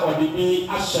ɔde bi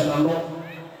ahyɛ n'ano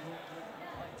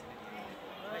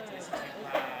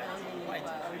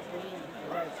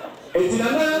eti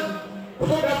nana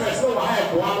photographers no wɔ ha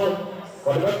ɛboa no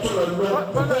ɔde bɛto n'ano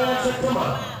pɛpɛɛpɛ kama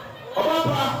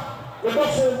ɔbapa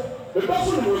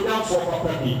bɛbɛfo ne onyamfoɔ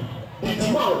papa bi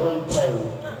didi ma wo ntɔn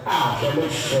a ɛno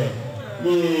hwɛ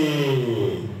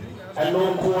yee ɛno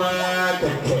nko ara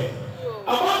kɛkɛ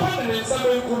ɔbapa de ne nsa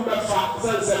benkum bɛfa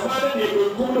sɛnsɛ mmaa ne deɛ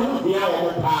benkum no ho hia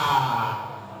wɔn paa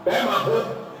bɛrima ho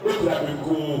ne kura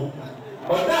benkum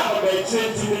ɔda a ɔda akyire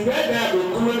nti ne bɛrima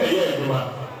benkum no na ɛyɛ adwuma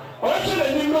ɔhwɛ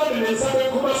n'anim na ɔde ne nsa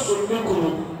benkum asom ne kunu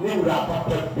ne wura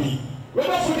papa bi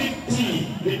bɛbɛfo de tii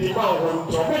didi ma wo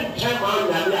ntɔn bɛntwɛn ma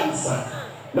ɔnyane ansa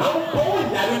na ɔwɔ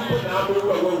nyane mpo na abɛwu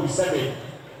a wawu sɛbe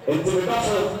nti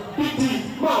bɛbɛfo didi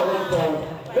ma wo ntɔn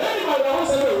bɛrima ma wɔn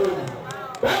sɛ bɛwɔ mu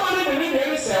bɛrima ne de ne deɛ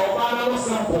ne sɛ ɔbaa na no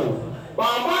simple ba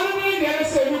ɔbaa no ne deɛ ne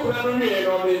sɛ ne kura no wie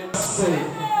na ɔde se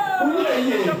wúnyɛ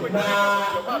yie na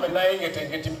ɔbaa mi nan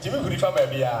nketenkete tìmi huri fa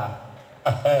baabi a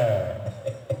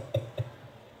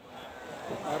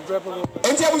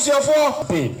nti abusuafoɔ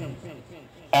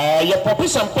yɛ pɔpi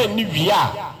champagne ni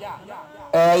wia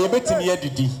yɛbɛtumi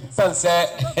yɛdidi san sɛ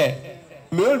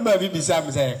mɛoluma bi bisa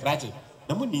mi sɛ krakye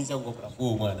na mo ni nsɛ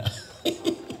nkɔkorafoɔ mu ana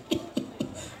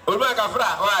oluma kafra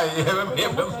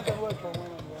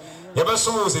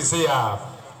yɛbɛsom wo sese a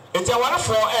nti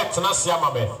awarefoɔ ɛtena se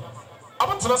ama bɛ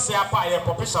abotena se apa a yɛ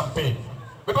pɔpi champagne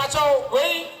mepakyɛw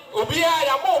wei obiara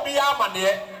yɛama obiara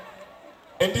amaneɛ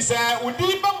nti sɛ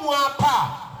wodi ba mu apa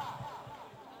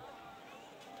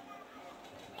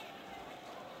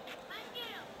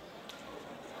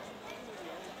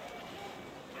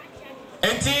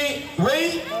enti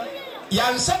wei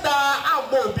yanhyɛ daa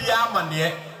abɔ obiara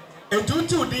amaneɛ enti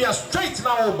wote wodi yɛ straight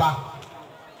na woba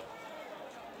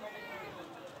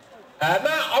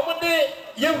na ɔmode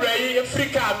yɛwura yi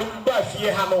afiri kaa no ba fie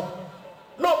ha no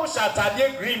na ɔmo hyɛ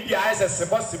atadeɛ green bi a ayɛ sɛ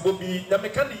sebɔsebɔ bi na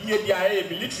meka ne yie bi a ɛyɛ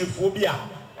militaryfoɔ bi a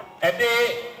ɛde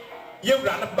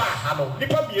yɛwura no baa ha no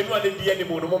nipa mmienu a ne di anim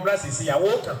no mommra sese a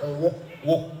woka ho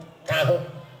wo ka ho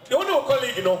ne wo ne wo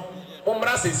colleague no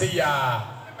mommra sese a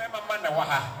mɛmama na wɔ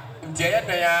ha nti ɛyɛ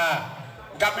dan a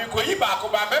nka menkɔyi baako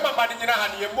ba mɛmama no nyina ha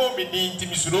ne yɛmmɔ me ni nti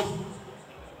mesuro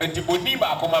nti bɔni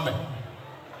baako ma me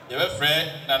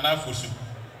yɛbɛfrɛ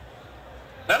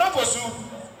Nana Fosu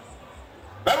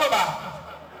bɛmaba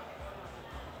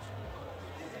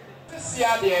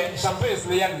sia deɛ champagne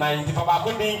ne yɛ nan nti fa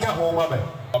baako din ka ho ma me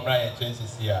ɔmra yɛ kyɛn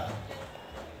sisi a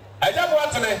agya mo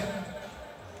atene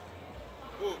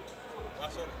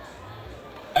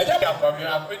agya mo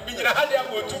akɔmi bi nyina ha deɛ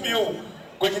mo tumi o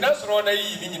kɔgyina soro na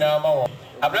yi ni nyina ma wɔ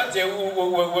aberante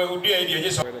wo dua yi deɛ gye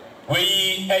so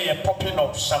wei ɛyɛ popping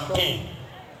of champagne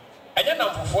ɛnyɛ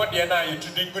namfofoɔ deɛ no a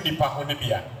yɛtudu gu nipa ho no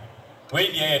bia wei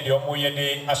deɛ yɛ deɛ ɔmo yɛ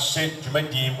de ahyɛ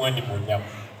dwumadie mu animonyam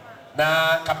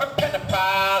na ka mɛpɛ ne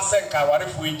paa sɛ nka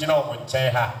awarefoɔ yi gyina ɔmo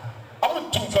nkyɛn ha ɔmo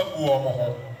ntum fa gu ɔmo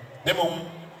ho na mmom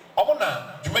ɔmo na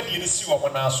dwumadie no si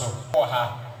ɔmo nan so wɔ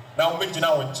ha na ɔmo gyina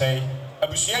wɔn nkyɛn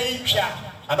abusua yi twa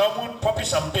ana ɔmo pɔpi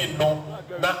champagne no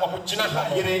na ɔmo gyina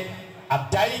ha yere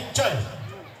adae Djan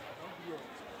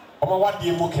ɔmo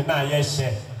wadeɛ mu kena a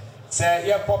yɛhyɛ sɛ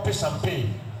yɛ pɔpi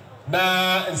champagne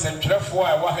na nsɛntwerɛfoɔ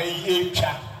a ɛwɔ ha yi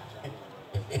etwa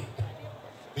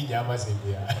bi nyama sɛ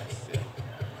bia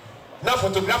na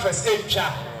photographers etwa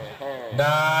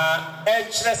na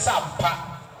ɛkyerɛ sampa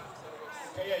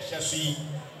kɛyɛ hyɛ so yi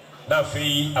na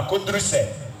afei akoduru sɛ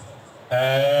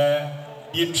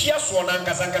yɛtua soɔ na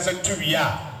nkasa tu wie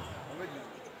a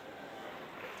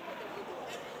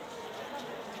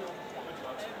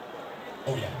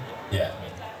oh yeah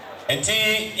enti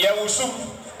yɛwosum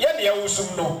yɛde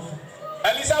yɛwosum no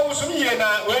Elisa wosum yie na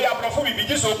wei abrɔfo bibi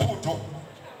gye so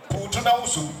puutu na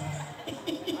wosum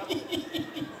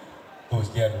oh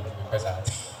yeah no pesa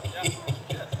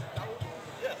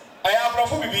ay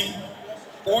abrɔfo bibi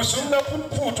wosum na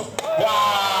puutu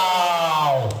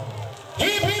wow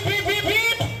hip hip hip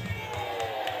hip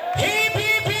hip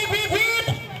hip hip hip hip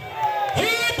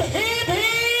hip hip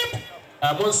hip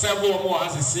amon sebo mo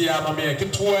asisi ama me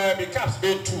ketewa bi caps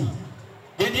be 2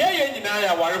 yɛde yɛ nyinaa yɛ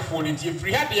awarefoɔ no nti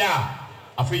ɛfiri ha deɛ a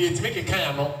afei yɛtumi keka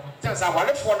ya no kyɛn sɛ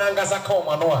awarefoɔ no ankasa ka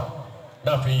ɔma no a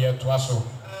na afei yɛtoa so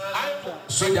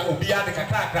soja obiara de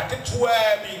kakrakra ketewa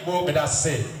bi mo meda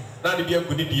se na de bi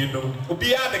agu ne die no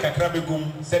obiara de kakra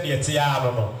bɛgum sɛdeɛ ɛte ya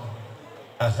no no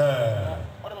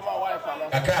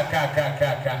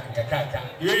kakra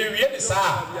yɛwie ne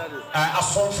saa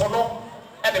asomfo no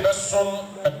ɛde bɛsom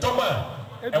ɛdɔm a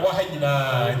ɛwɔ ha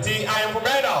nyinaa nti ayɛmfo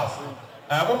medals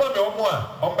mama me omo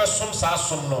a ombe som sa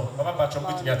som no baba patron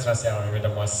bitumi atrase a we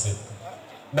dem wase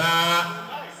na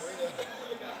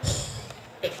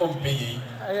Ombi.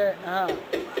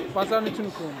 Pastor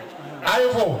Michunko.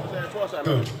 Ivo.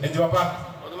 Good. And you are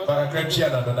para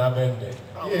Christian and an amende.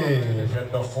 Yeah,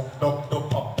 no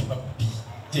pop.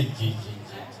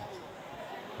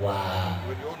 Wow.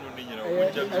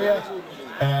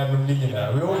 And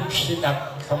we all shit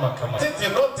up. Come on. Titi,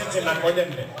 not Titi, not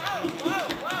Oyende.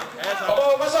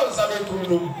 Oh, Pastor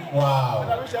Sabekunum. Wow.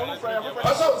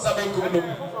 Pastor Sabekunum.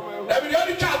 Let me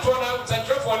only catch one out and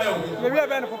drop for them. Maybe I've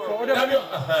been for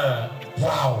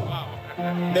wow.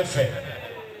 Nefe.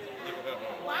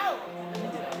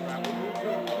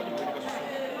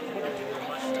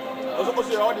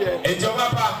 It's your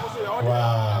papa.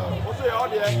 Wow.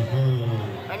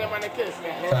 And I'm on a case.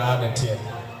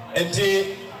 And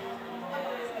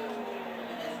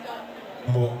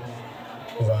Mo.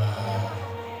 Wow.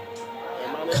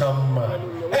 Come on.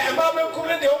 Hey, Mama, come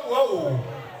in. Whoa.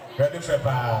 Ready for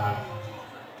pa.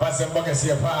 Pass the bucket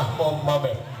here, pa. Mama.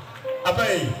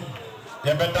 Abay.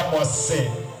 You better must say.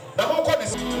 Now, how come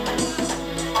this?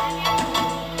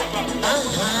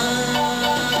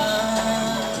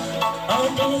 All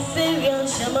the Syrian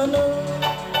Shamano,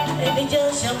 and the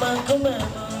Jan Shaman Kumano,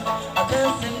 I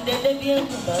can't send the Libyan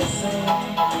Kumasa,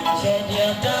 shed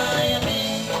your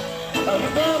diamond, I'm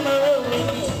Mama with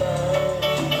me,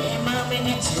 Mamma, you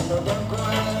know, don't go, I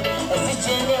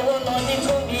see anyone on the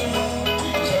cookie,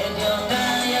 shed your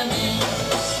diamond,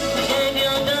 shed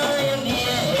your diamond,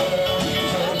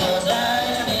 shed your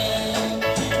diamond,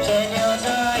 shed your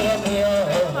diamond.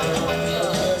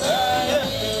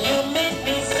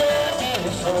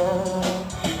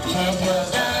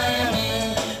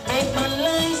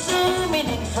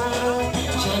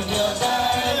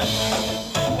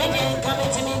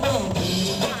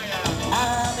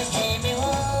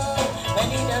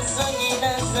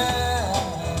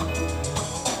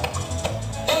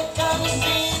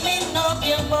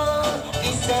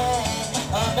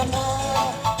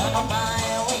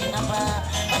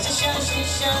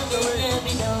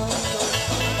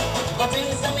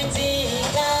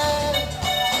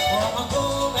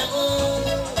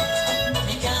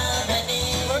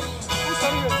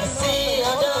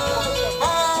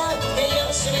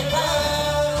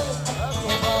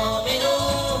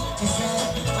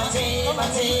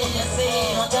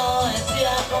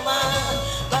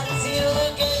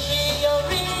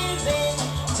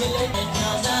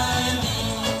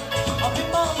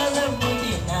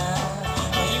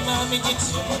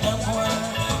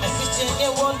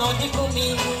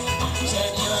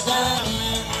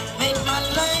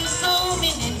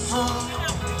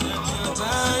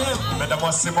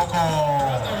 Madame Simoko.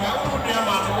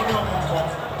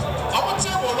 I want to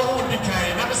tell you what we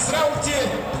can. I'm a srouty.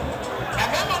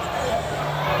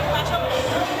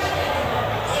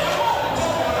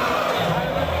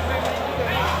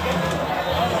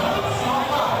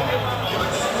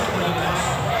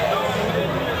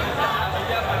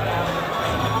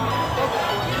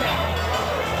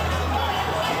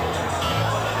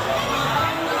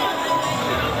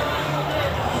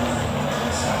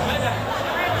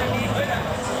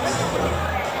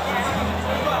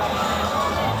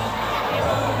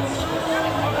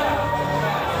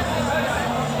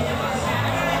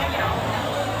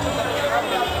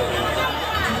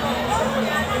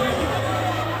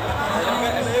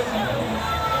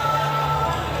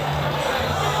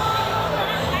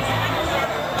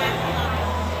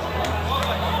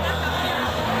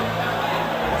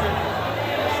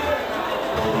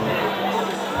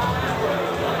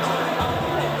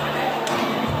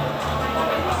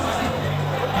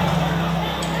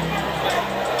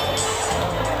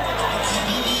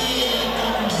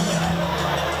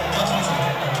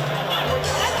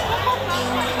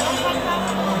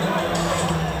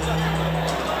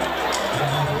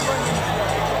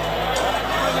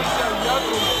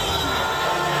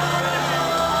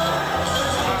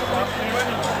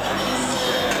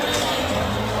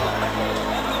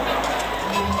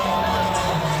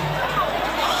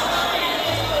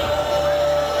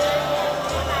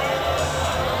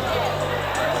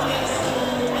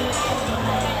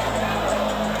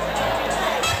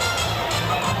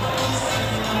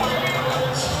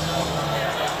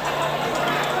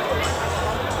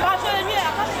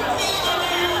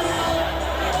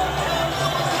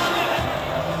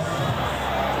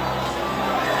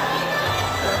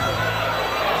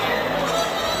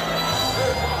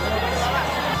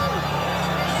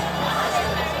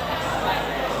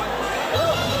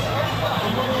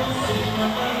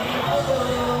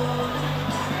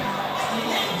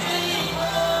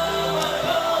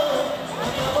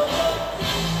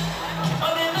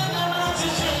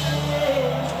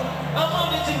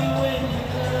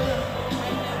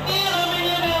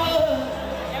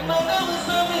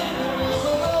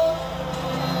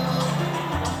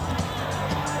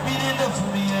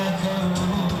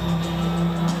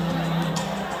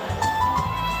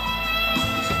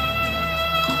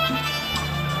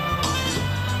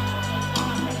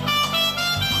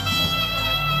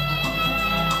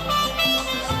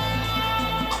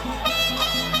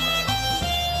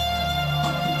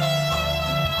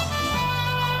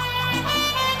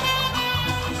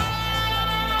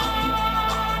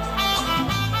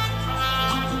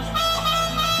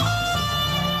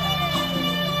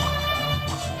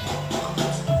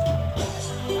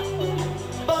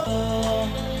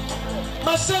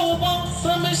 show one,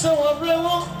 some show a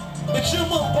real. It's your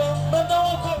mom, but no.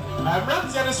 I'm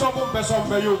not the other person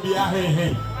for you be a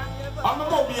hey. I'm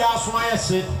not be a smile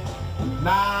shit.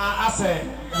 Nah, I say,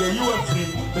 yeah, you are free.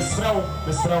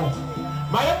 Mr.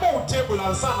 My own table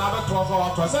and son have 12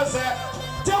 hours. I say,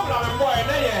 table and boy,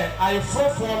 I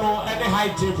follow any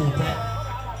high table.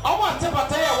 I want to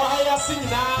tell you why I sing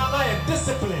now. I am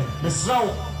disciplined, Miss Rowe.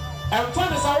 And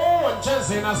fun is our own chance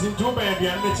in us in 2 baby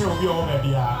and nature of your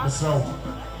baby, Miss Rowe.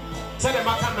 Said the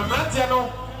Macan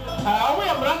Mantiano. We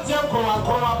are Mantian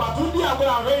but to be able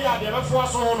to wear the before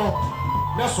so no.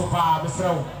 That's so far, Miss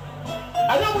Rowe.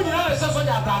 I don't want to say so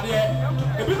that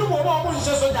if you don't want to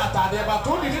say so that, but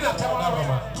only didn't tell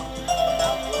her.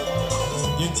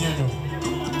 You tell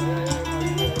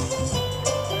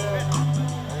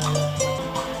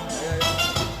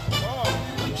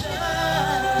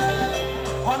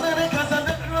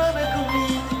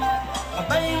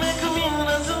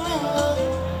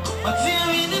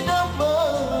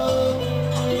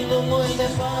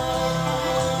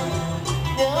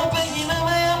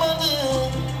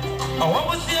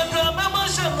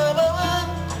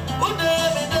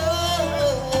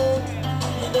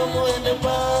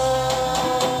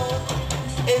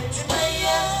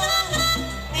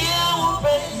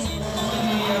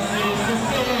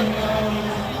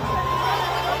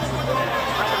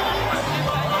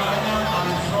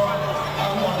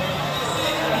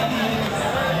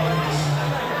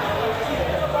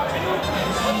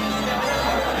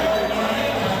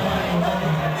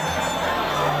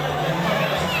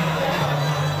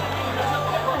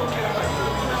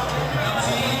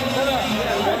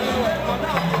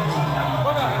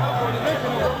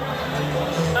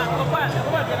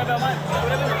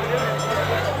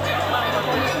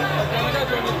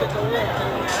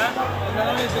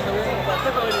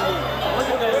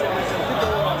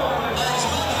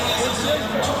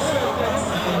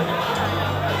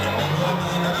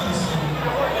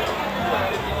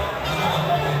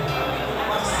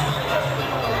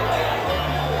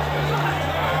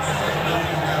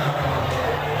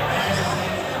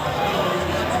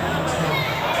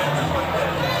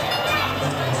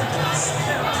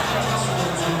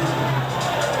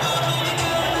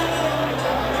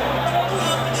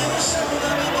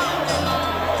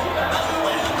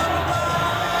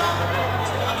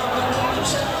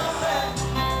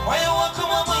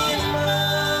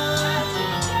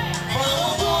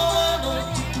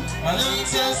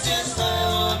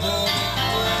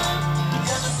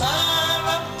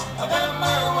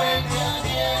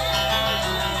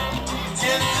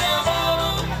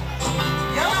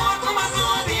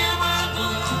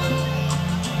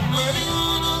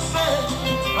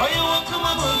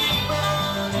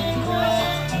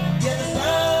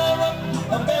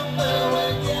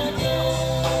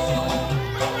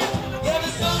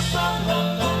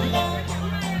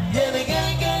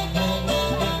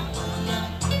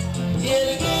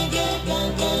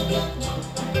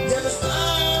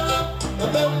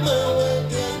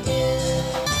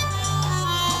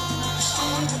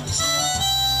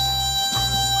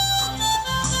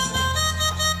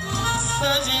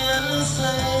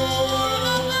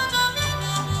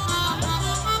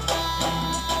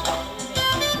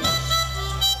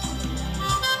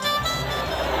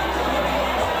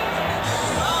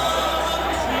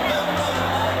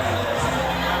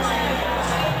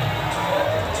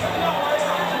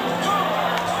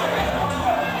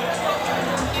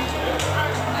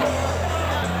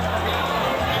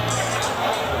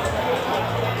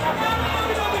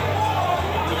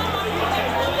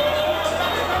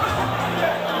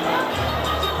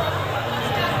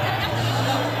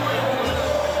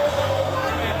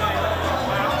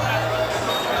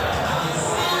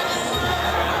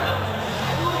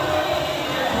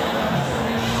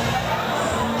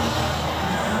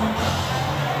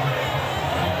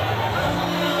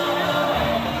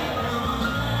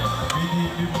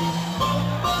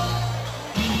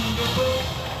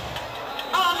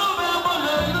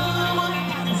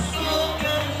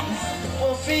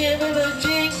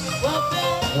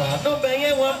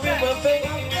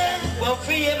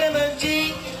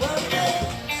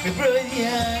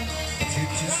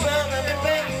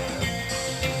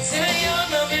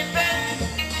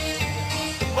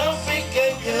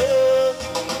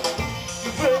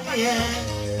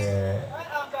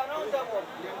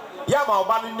Yama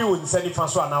obani ni unseni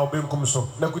fanso ana obenkum so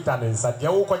na kuta ne nsa de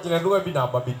wo kwagina no abi na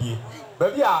ababedie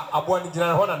babi a abo ni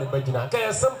gina ho na ne bagina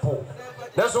ka simple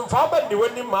na so mfa ba ni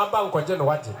wani ma ba nkwaje no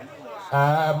wate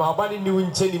ma obani ni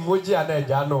unche ni moji ana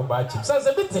eja no ba chi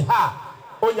se biti ha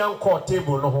onyan ko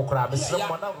table no ho kra be sire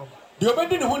mo na de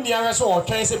obedi ni ho ni ahwe so o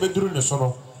twen se beduru ne so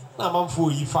no na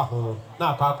amanfo yi fa ho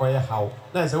na akwa ye haw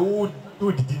na se wo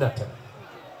didi na tem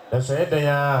na so ye dan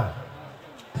ya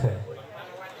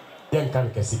yen kan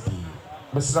kasipi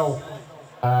mesraw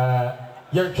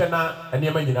yen hwena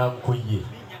enema nyina nkoyie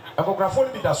akokrafo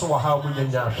bi da so wa ha mu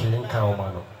nyanya hwe nkan o ma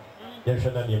no yen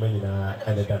hwena enema nyina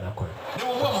ene da na ko ne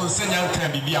wo mo nsenya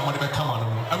nkan bibi a mo de be kama no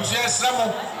abusu ye sramo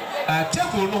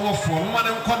table no ho fo mo ne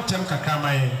kontem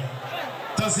kakamaye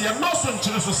tase ye no so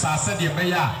nkyere so saase de be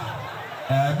ya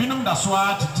binum da so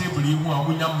at table yi hu a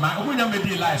omunya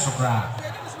medi lie so kra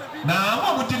na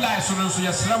ma mo di lie so no so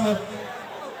ye sramo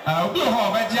obi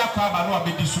ho ba di akwa ba no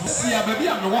abedi so sia ba bi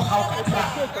a me wo haw kakra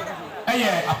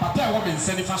eye apata wo be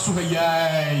nsani fa so ha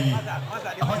yayi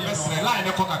ho de sre line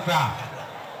ne ko kakra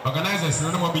organizers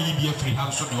no mo be yi bi free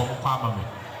han so de wo kwa ma me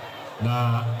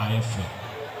na ayefe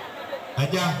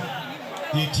aja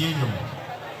yetie nyum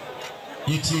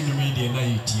ide na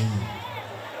yetie nyum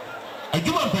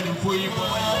adwuma mpanimfo yi bo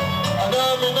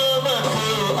adami no mako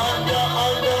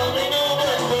adami no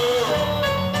mako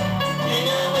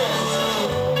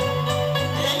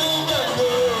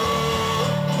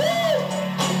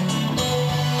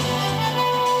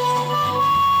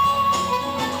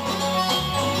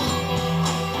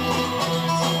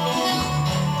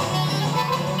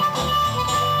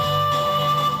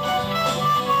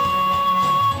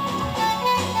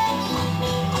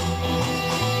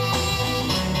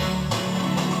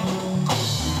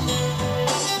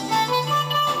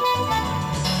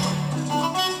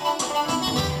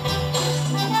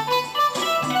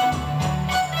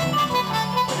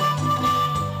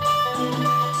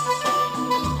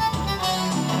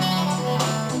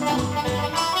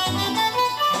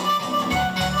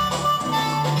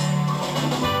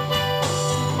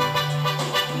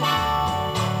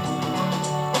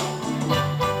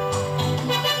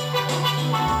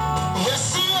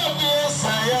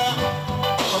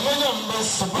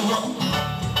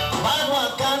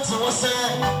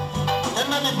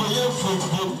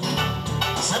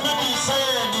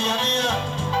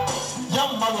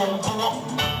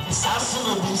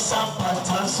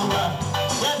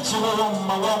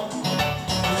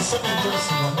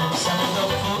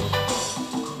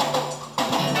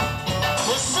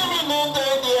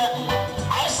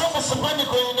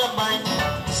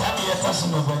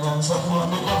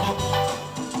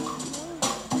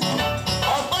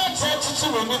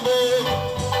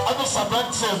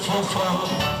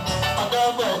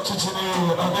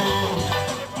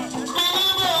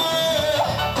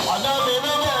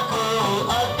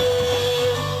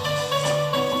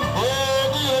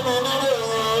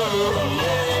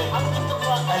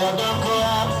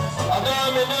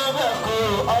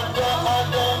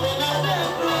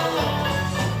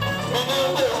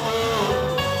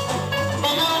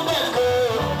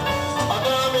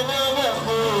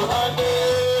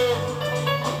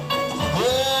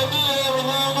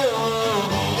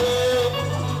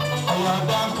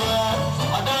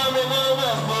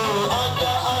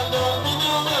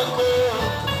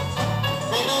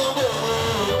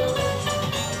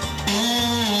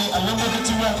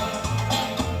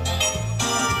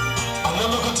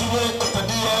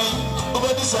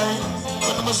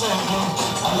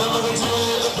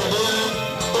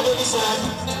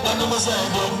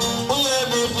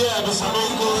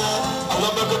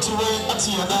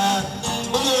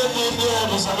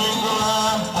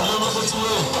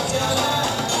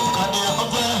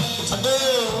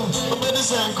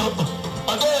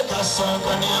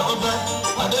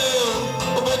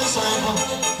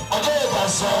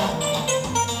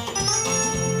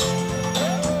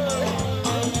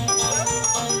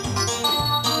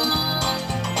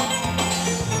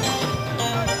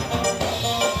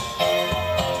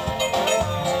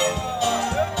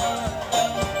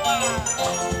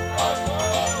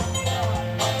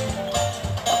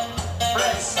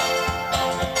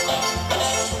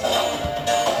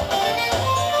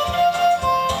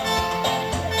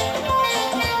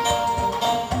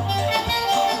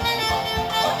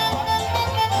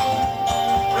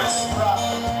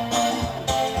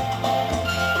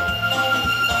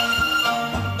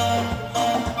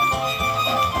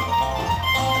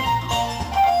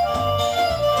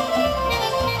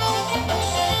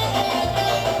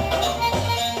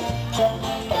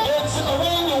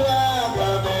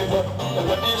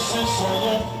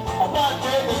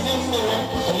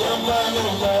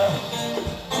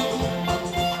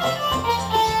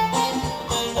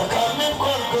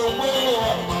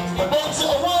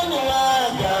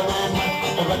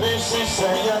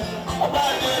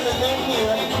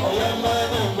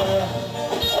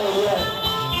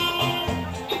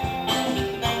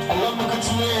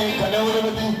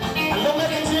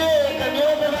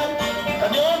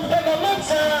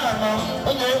I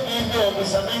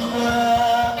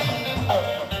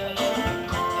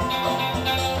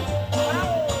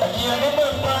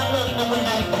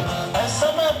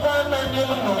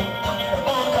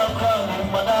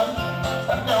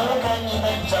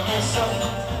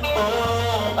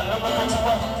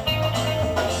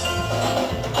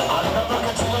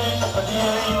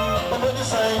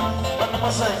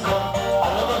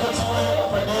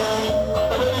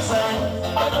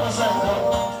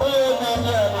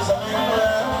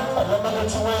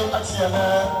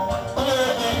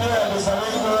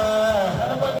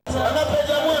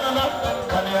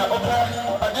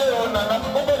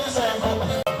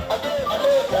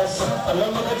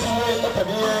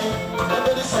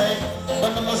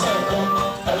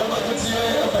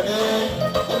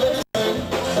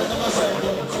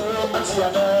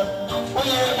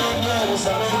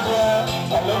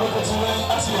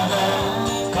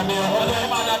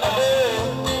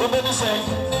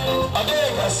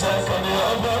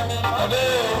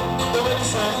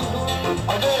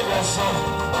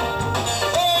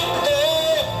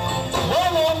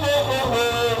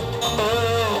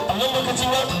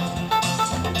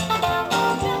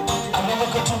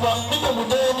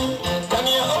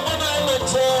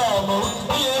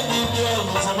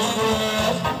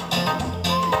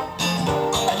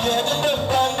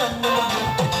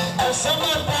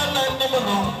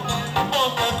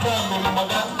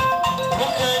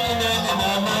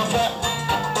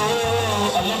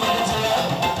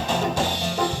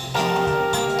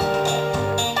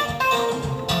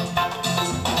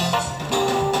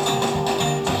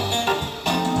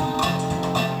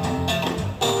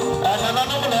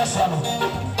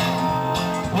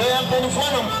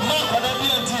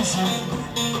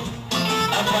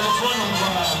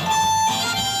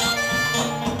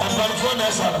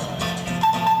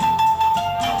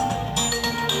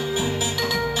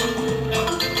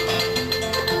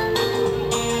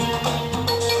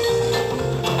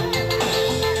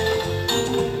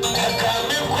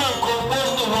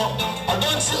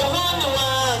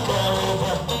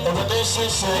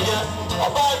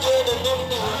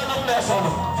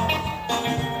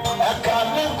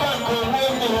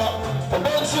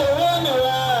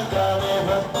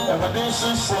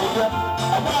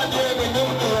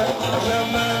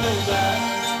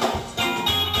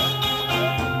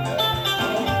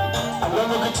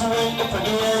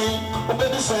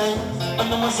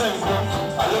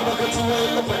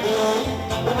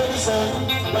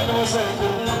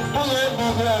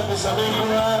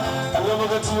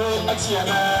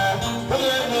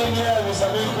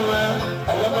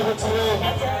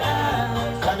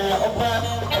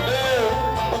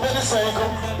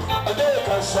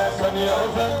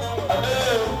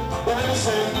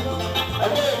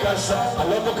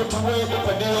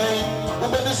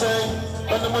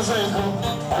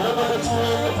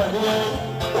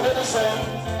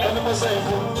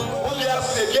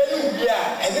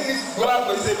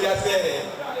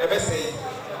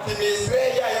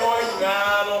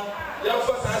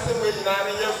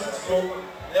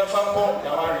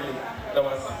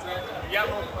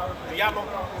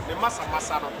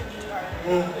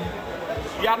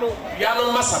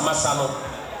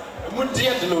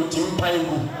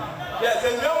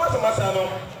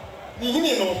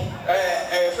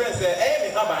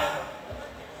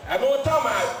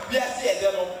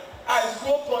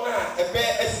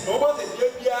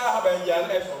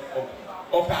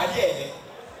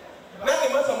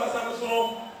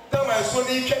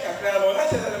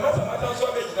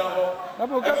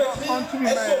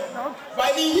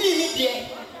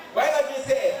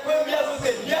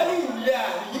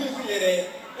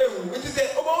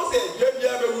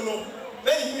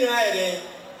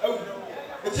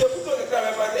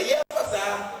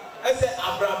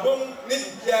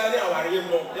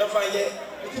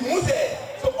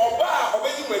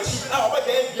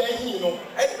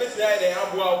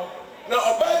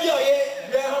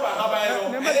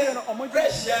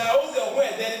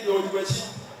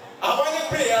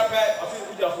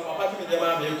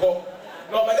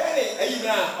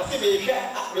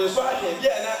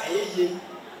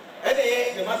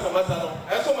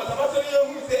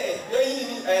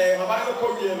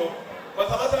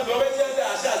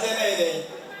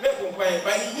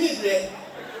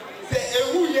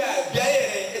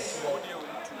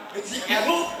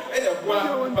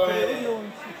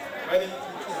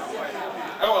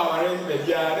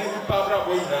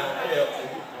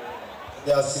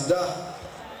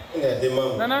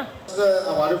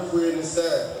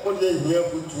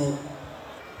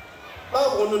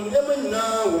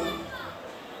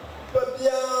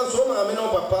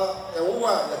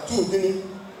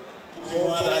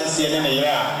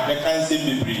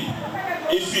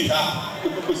if you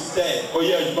have to say, oh,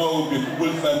 yeah, you know,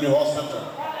 BEREKUM Family Hospital,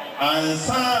 and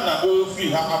son, oh, if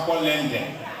you have a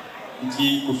lending,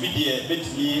 the Kofi,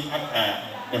 let me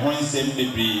a one same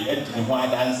debris at the one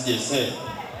dance, yes,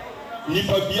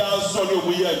 Nipa Bia Solo,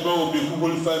 we are go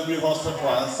BEREKUM Family Hospital,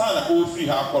 and son, oh, if you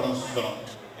have columns,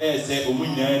 say,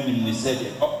 Omunia, and he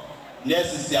said, oh,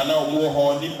 yes, I know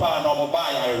more, Nipa, no mobile,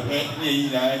 I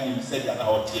read, and said,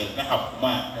 our team, now,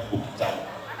 man,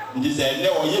 this is a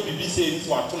no, ye be saying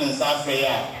to our tunnel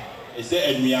fair. Is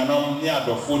there a Mianom near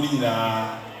the phone in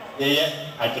I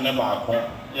can never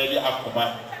come, nearly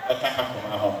Akuma, a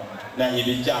Kakakuma home. Now he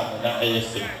be Djan, now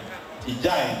AFC. The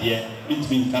giant here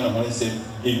between kind of one same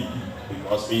him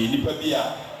because we never be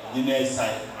a dinner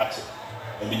side at it.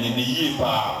 I mean, in the year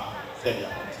bar, said ya.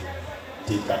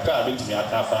 Take a car with me at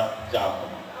Tafa Jam.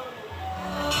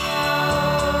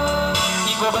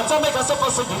 You go back to make us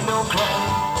supposed to be no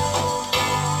crime.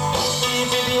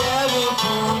 Baby, having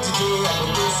food today, I'm in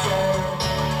the sky.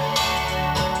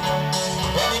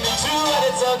 And if it's true what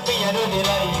it's up me, I know they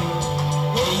like you.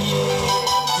 Yeah,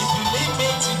 yeah. If you leave me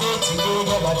today,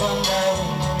 never done die.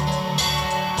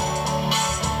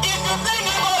 If you think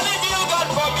I'm gonna leave you, God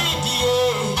forbid,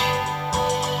 yeah.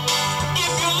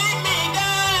 If you leave me,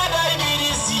 I be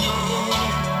this,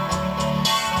 yeah.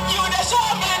 You the show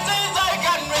me things I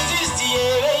can resist,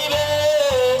 yeah, baby.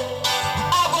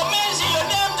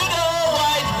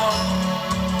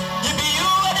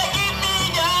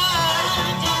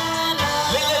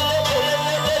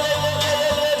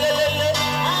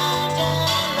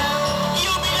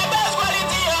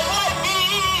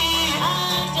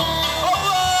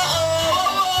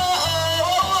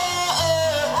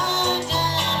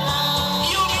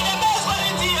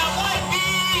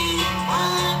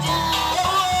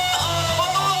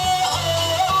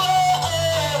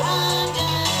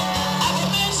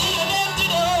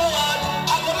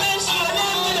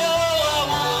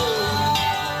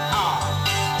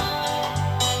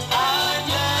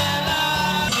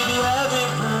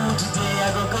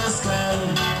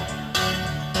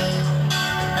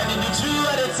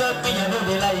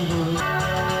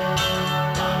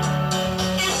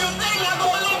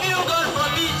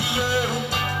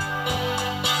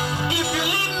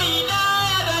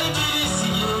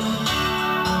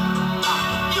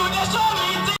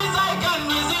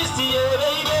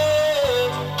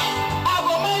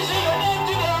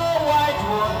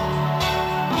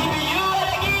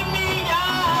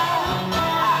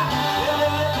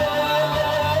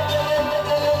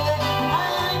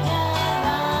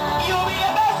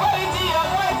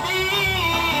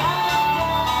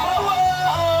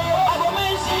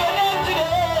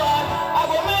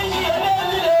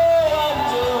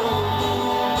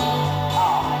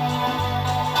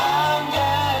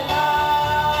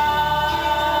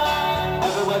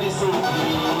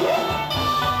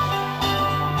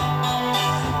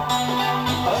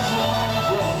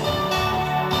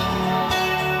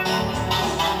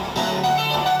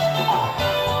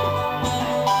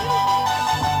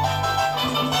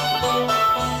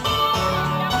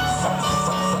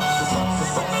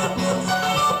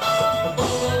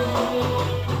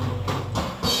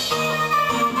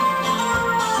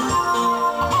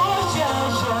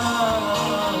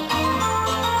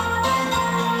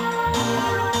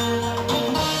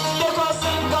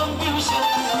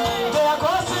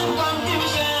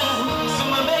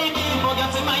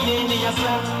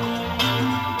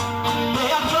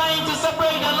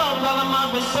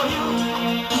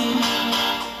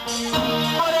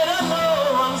 Mide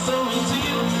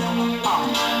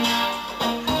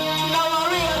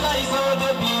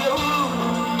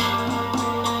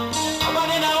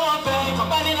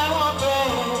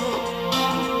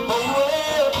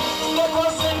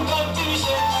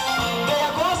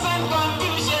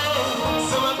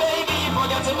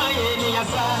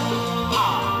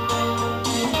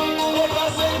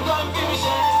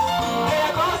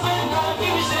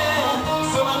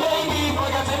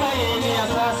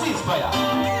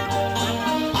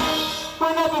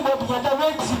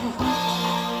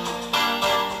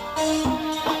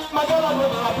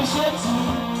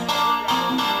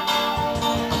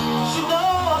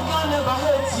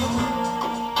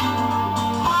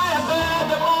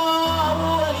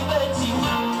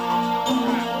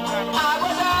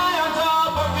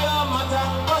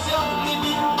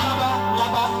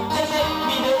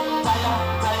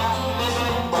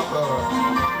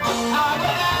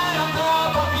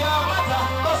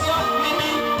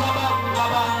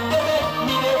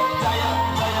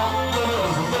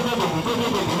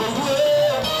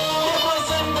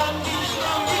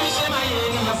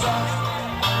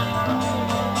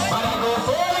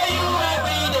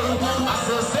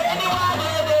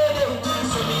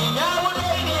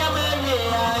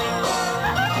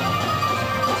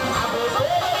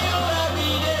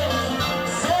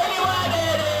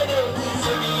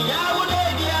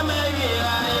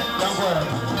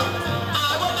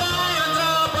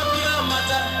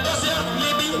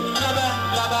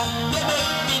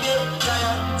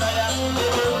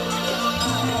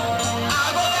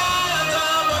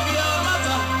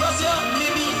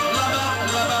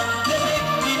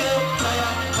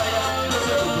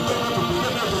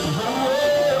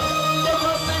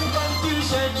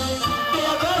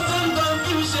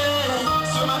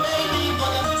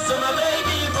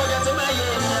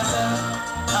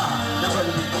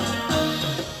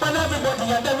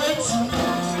appreciate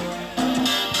you.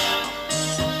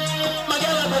 My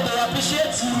girl, I better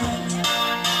appreciate you.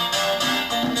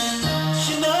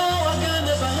 She know I can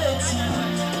never hate you.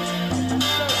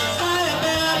 I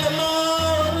am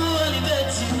more who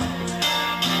elevate you.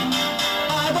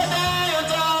 I go die on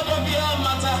top of your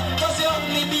matter, 'cause you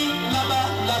only be lava,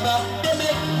 lava. They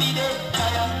make me dey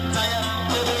tire, tire,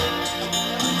 baby.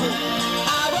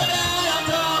 I go die on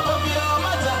top of your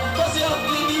matter, 'cause you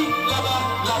only be lava,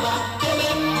 lava. They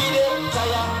make me dey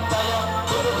tire, tire,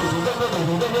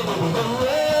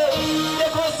 they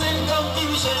causing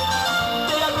confusion,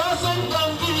 they are causing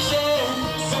confusion.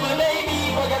 So my baby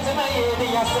forget my head,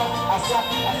 asa, asa,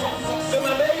 asa. So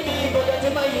my baby forget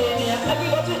my head, I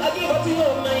give up to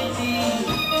Almighty.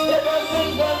 They are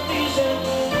causing confusion,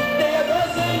 they are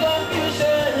causing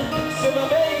confusion. So my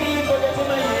baby forget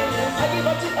my head, I give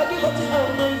up to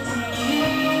Almighty.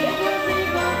 They are causing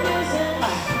confusion,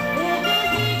 they are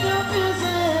causing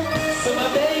confusion. So my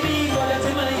baby forget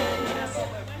my head.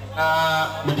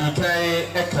 Medikai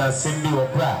eka sindi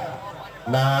wopra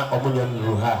na omunyo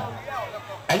nruha.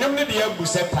 Enyom ne de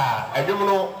abuseta, enyom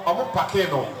no omo pake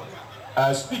no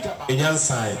speaker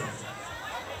enyansan.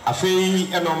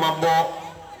 Afei eno mabo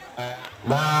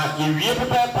na yewie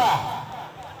pepepa.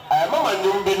 Mama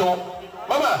nyom bi no.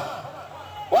 Mama,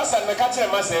 wasa me ka kire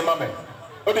ma se mama.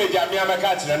 O de jami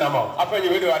ameka kire na ma. Apanyi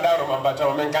we de wadaro mambata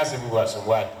o menka se bi waso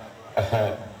wa.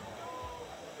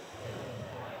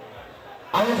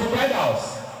 I'm from White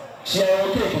House. She are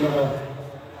okay, you know.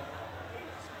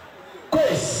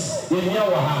 Quiz, in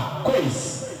your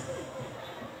quiz.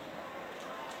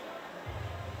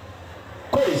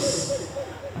 Quiz.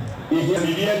 If you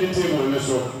are the table,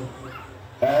 so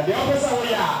the officer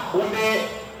we are when they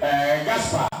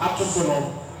Gaspar up to Suno.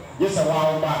 Yes, a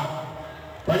while back.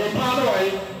 But in part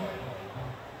away,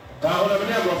 now when I'm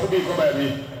never for me, come by me.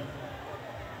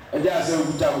 And just say,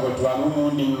 we talk about to a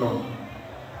moon.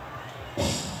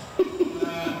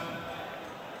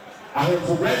 I have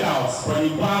for Red House for the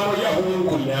power of your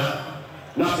home.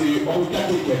 Nothing on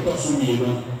Catholic and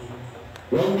Tosunino.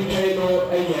 When we came on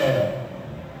a year,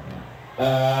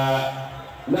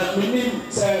 not meaning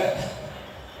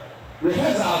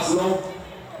rehearsals, no,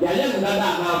 Yayan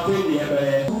now pretty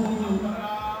ever.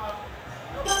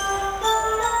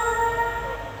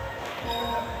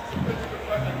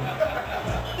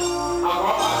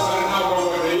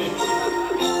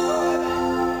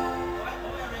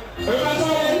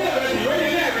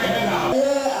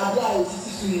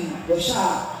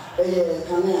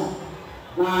 Camera.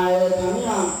 My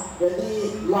camera ready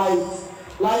light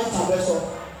abeso.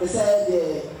 They said the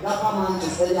rapper man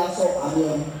is ready as up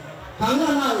again.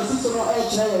 Camera now is so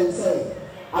edge and say,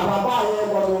 Ababa here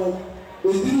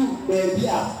we do baby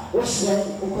what's them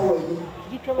okay.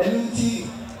 And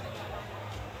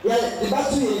yeah, the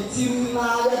battery team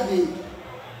now ready.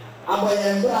 Abo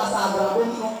embrace abrabo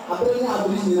abrani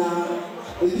abuli na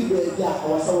ebi baby a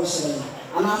wasawo shire.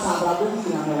 Anasa abrabo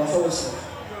na wasawo shire.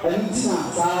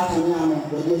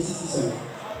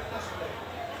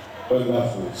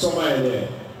 Wonderful. Somebody there.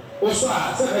 Also,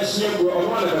 I said I share with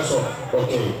one of us.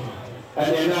 Okay. And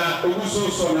then I also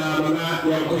saw now,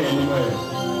 young queen anyway.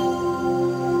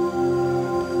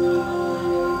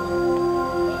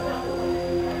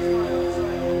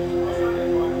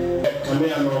 Come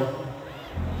here, no.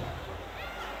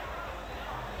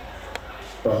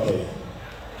 Okay.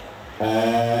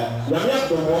 Now we have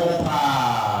to walk.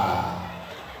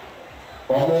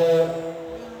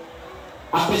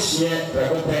 Appreciate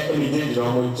the immediate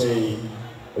normal change.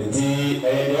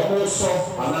 The almost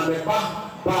soft and bar.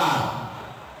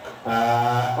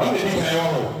 On the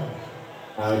Nicayo,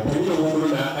 can you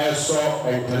woman I saw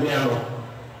and Caniano?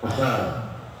 Aha.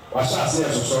 I shall see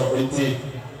as a sort of it.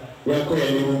 You're quite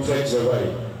a new fetch away.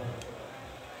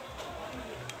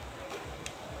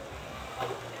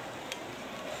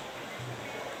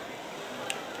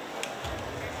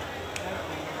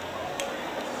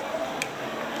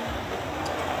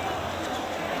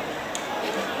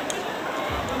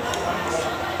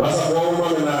 What's a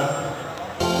woman now?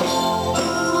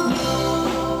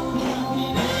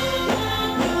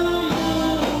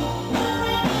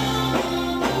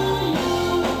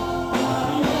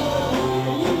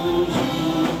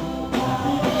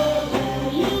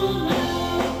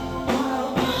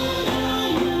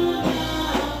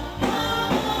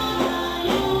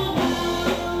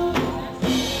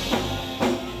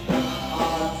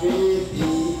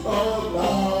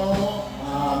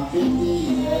 I'm 50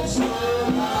 years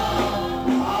old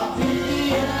now.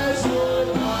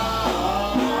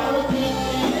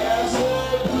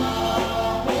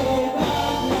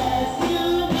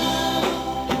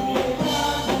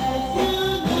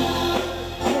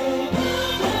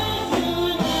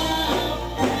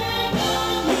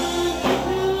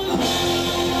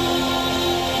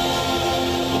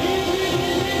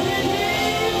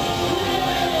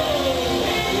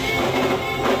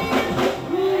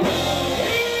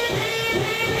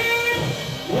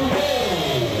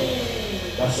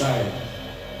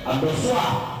 abɛfo a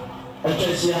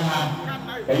ɛtwahyia ha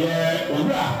ɛyɛ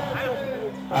owura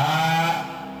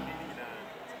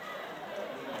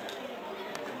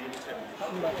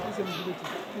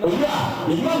owura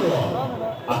Emmanuel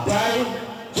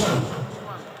Djan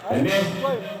ɛnɛ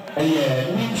ɛyɛ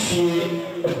ne mfie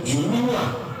aduonum a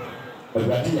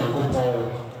Awurade Nyankopɔn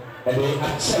ɛde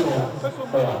akyɛ no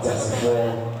ɛwɔ ateasefoɔ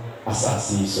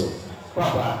asase yi so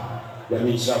papa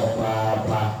yɛme nhyira wɔ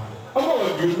paapa ɔma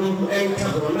aduonum ɛnka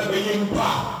ho na bɛyɛ mpa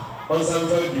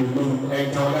ɔnsamfa aduonum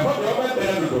ɛnka ho na ɛhɔ deɛ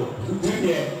ɔbɛbɛrɛ no do nti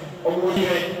deɛ ɔmo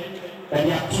yerɛ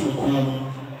ɛde ato no kom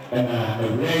ɛna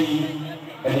awura yi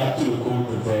ɛde ato no kom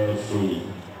fɛfɛɛfɛ yi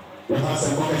yɛfa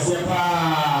asɛm kɔkɛseɛ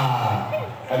paa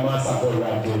ɛma asafo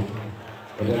Awurade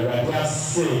ɛde Awurade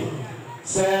ase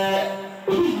sɛ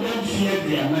obi nyɛ mfie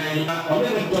aduanan ɔne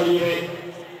ne dɔyere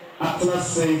atena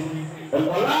se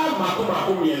nkɔlaa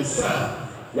mako mmiɛnsa a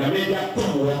Nyame de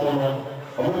atom wɔn no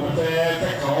ɔmo fɛfɛɛfɛ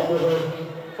ka wɔn ho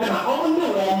ɛna ɔmo ne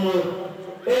wɔn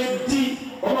edi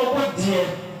ɔmo wɔdeɛ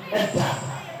ɛda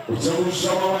ogyina mu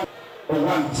nhyira wɔn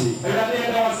ɔwante Awurade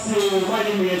ɛda wase wɔn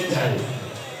ne ɛgyae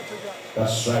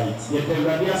that's right yɛde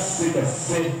Awurade ase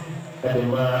kɛse ɛde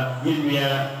ma yɛnua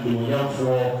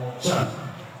nimonyamfoɔ Djan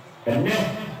ɛnɛ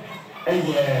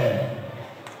ɛyɛ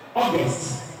August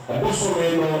ɛbosome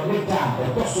no ne da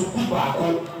ɛkɔ so di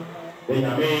baako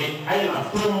Nyame ayɛ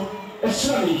n'atom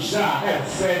ɛhyira ne nhyira a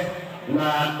ɛfɛ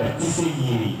na ɛte sɛ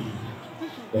yie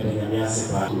yɛde Nyame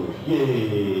ase baako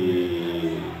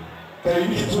yee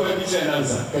karibi ketewa bi kyerɛ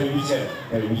nansa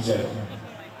karibi kyerɛ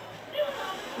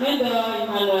Mendo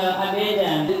Emmanuel Abeda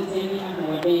ntɛni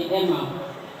ahoɔden ɛma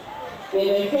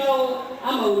bɛbɛhwɛw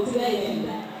ama wotire yɛ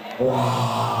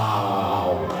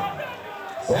wow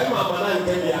sɛ mama na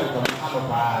nka bi anka ano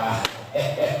paa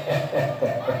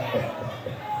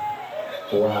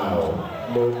wow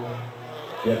mo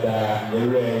yɛda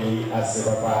yɛwerɛ yi ase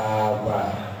papaapa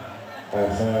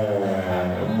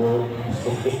mo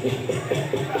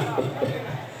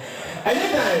ɛnyɛ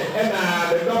dan ɛna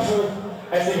bɛdɔfo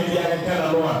ɛsɛ bibi akeka na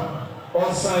no a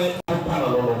ɔnsan ampa na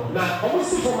no no na ɔmo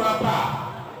si fam apa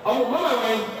a ɔmo mama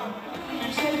wɛn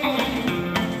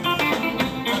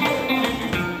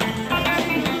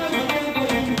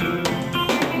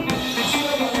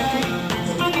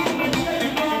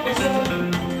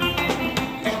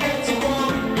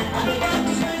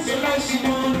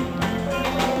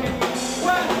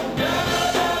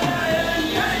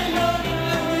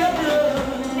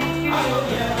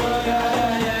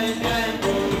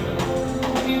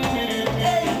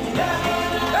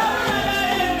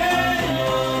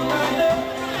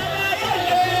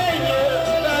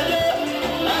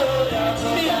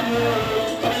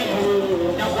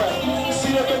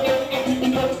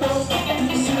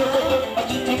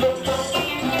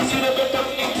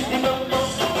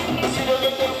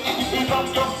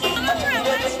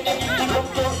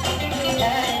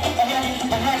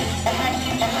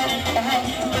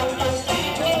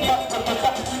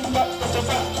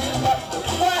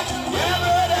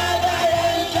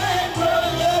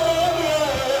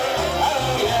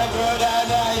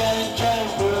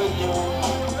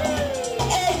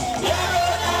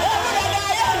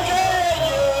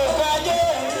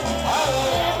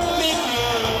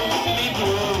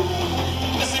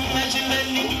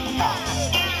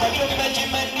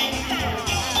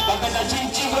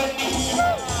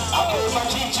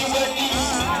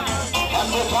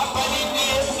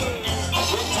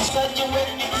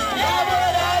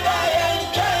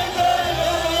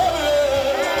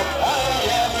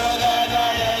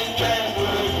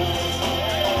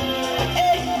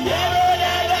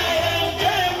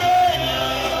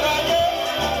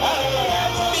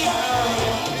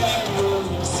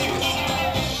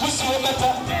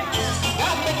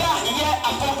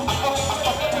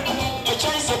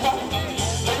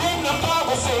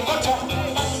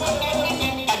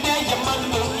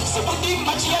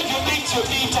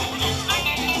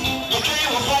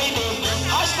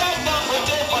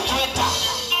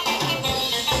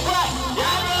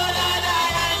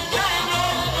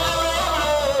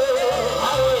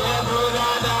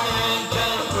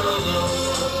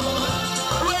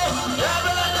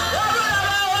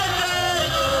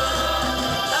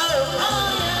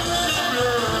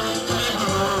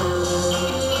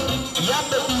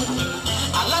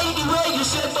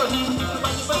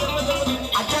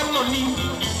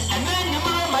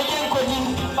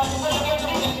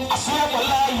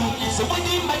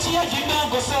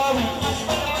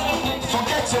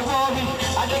Forget your worry,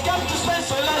 and they got to spend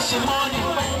so much money.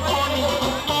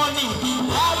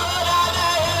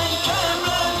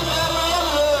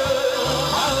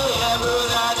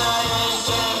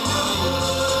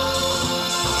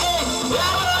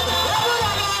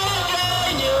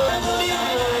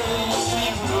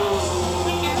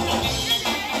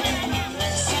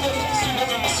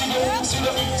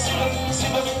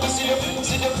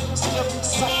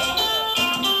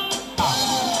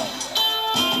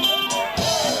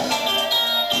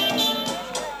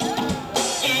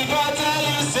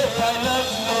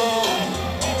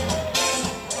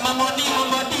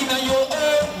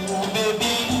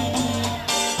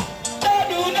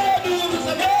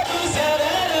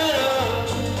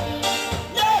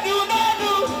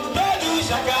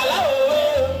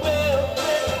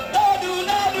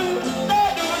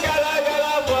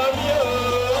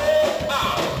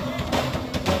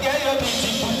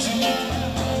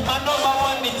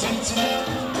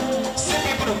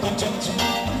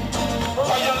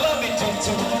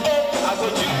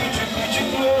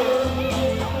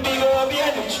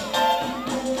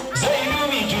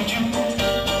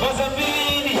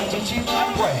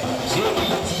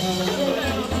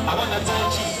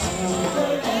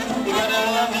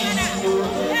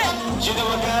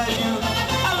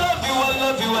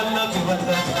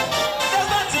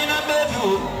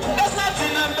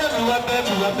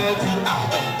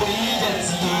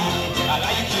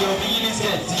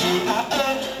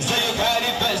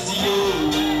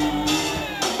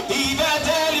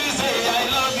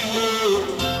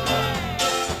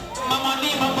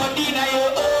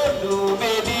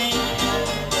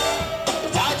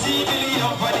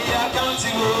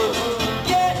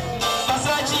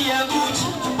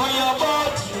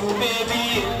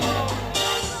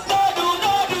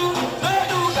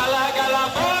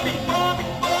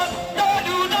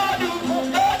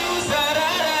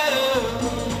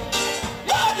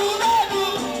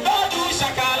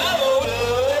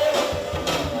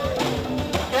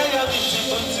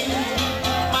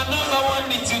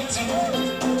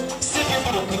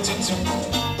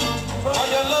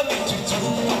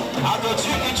 I go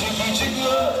chicky.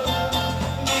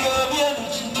 Nigga, be a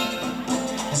chicky.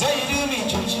 Say you do me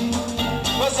chicky.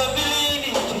 What's a feeling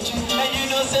in chicky? And you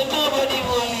know, say nobody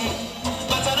will leave.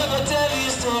 But I'm not gonna tell you a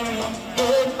story.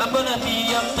 I'm gonna be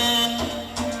your man.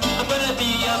 I'm gonna be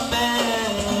your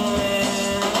man.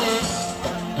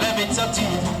 Let me talk to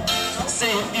you.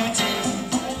 Say a few things.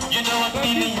 You know I'm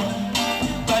feeling you.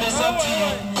 But it's up to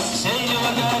you. Say you know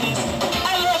I got it. I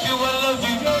love you. I love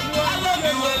you. I love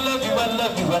you. I love you. I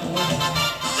love you. I love you.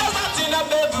 There's nothing I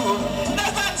baby.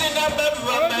 There's nothing I baby. I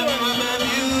love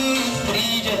you.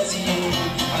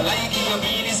 I like you. I'm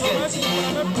in this get you.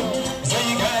 So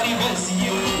you got it best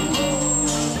you.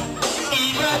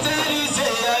 If I tell you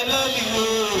say I love you.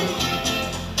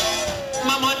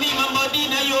 My money,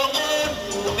 now your own,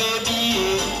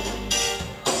 baby.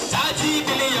 30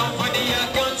 billion for the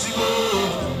account to go.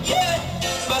 Yeah,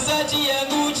 Versace and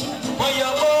Gucci for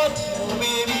your boat,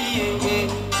 baby.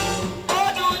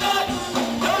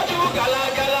 Don't do,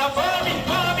 gala for me.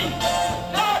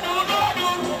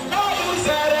 Don't do,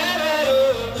 sereno.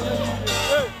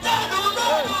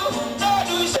 Don't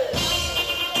do,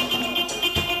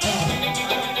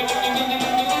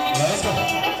 let's go.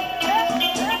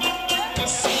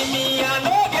 See me, I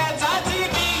know get 30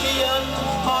 billion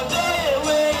all day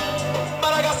away,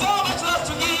 but I got so much love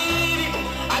to give.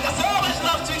 I got so much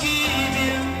love to give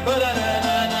you.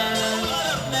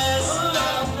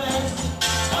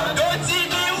 Don't see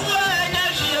me when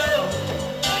I show.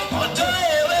 All day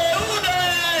away, all day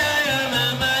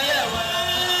away,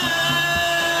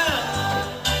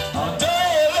 all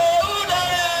day away.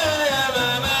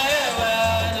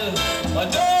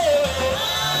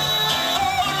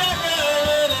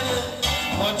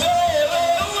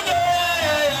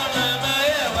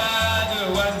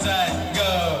 One time,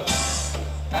 go.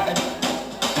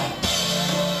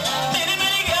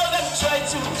 Many girls have tried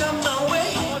to come my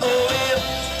way. Oh,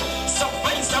 yeah. Some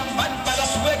fine, some bad, but I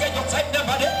swear get your type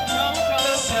never did.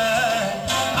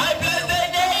 I bless the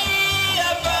day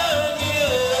I found you.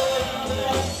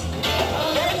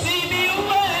 Don't see me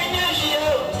when you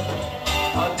show.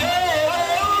 All day.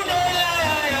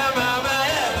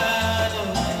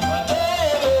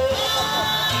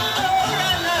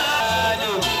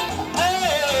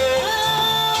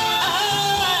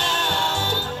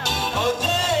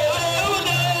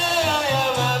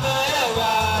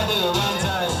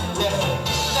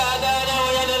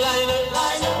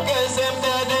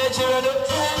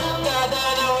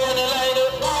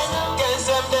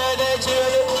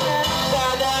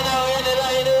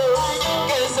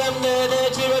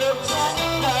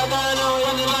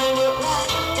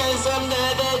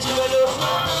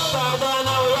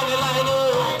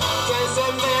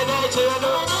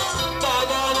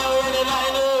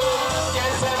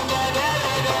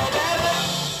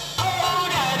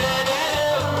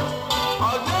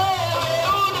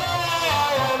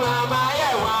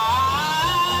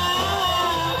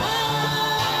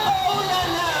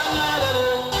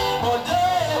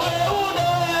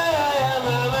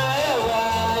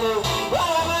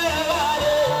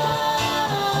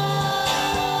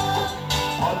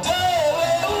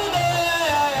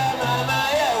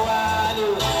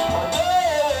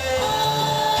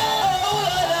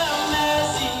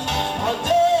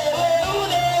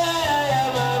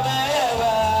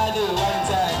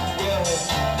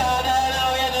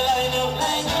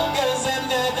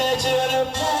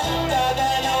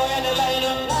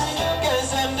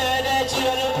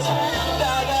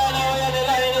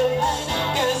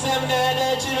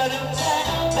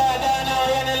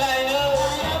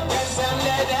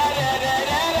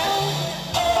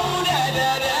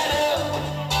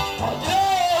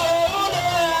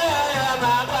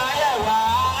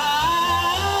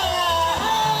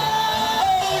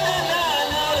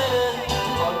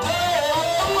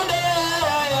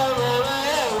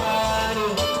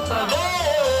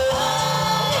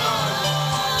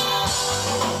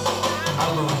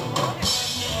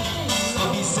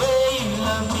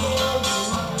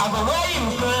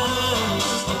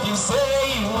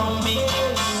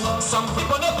 Some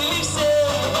people don't believe so.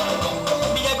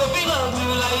 Me I go feel on you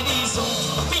like this.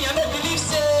 Me I don't believe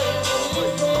so.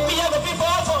 Me I go feel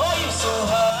for you so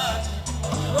hard.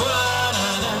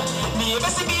 Me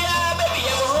best be baby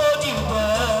I will hold you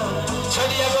down.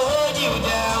 Shawty I will hold you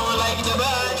down like the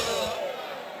bad.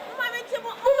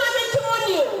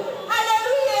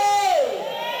 Hallelujah.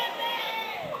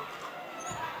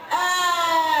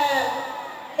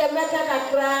 The matter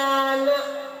that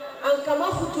Ankama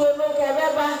futuo no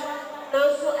kebeba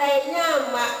nanso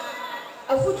enyama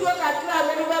afutuo kakra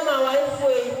me be ma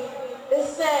warefoi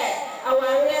ese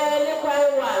aware ne kwan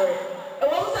ware e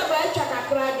wo musa ba etwa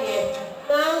kakra de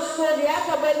nanso so the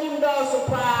Akabanim does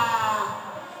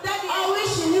that I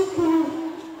wish you could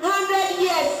 100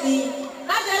 years.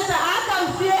 That is I can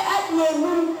fear at your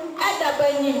room at the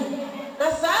Benin.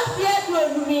 As I fear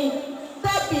to me,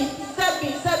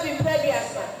 Sabi,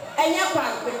 previous, and your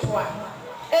part,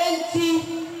 and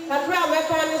tea, a grammar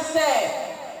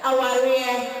say, our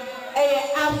rear,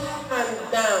 ups and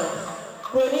downs.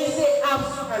 When you say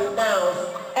ups and downs,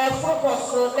 a focus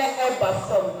on the ever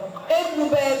from. Every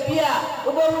baby,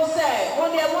 who say,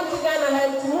 when they want to get a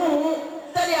hand to move,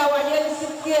 study our young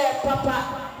 6 year papa.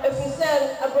 If you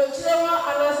said a brochure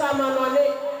and a salmon on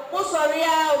it, who's sorry,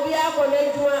 I'll be up on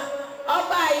it. I'll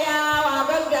buy a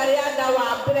burger,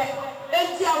 our bread.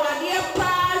 Let's see our dear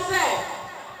pass.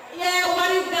 Yeah,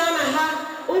 what is done?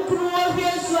 Who could be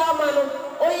a salmon?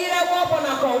 Oh, you're a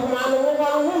woman, a command,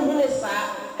 who is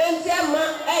that? And tell me,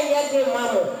 yet,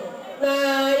 mamma.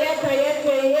 Now, yet,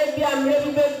 I'm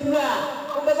ready to do that.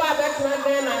 Who the back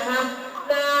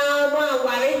now,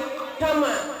 worry. Come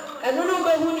on. And no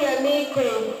who you are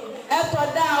making. After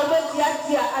that, but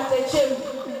Yatia at the chin.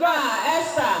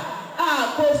 Esther,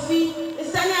 Kofi,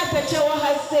 is any at the chair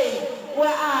has said.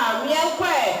 Well, me and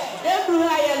quiet.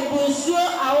 Everywhere and Bushio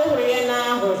are over here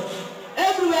now.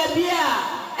 Everywhere beer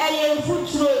and in food.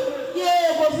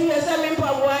 Yeah, Kofi has a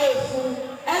member wife.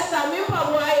 Esther, member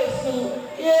wife.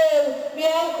 Yeah, me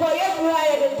and quiet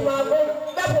everywhere and tomorrow.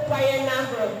 Papa Paya now.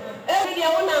 Every day,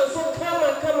 one answer, come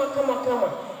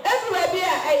on. Everywhere be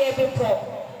a before.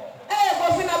 Hey,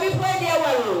 Bofina before the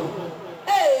hour.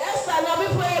 Hey, Esther, now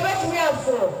before you bet me up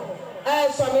for.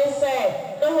 Some say,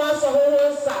 no one so who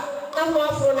wants that. No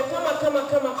one for the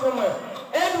come.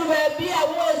 Everywhere be a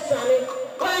word, sonny.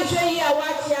 One show you a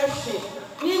watch your shit.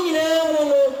 Nina,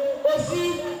 Ofi,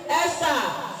 Esther,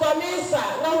 some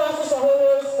inside. No one so who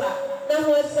wants that. No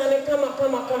one sonny, come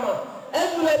on.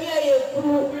 Everywhere be a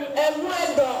crew, and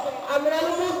one dog, I'm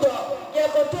running dog. You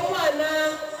go to one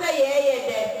now, say,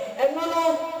 yeah, and no,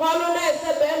 one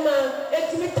said, Bema,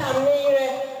 it's me time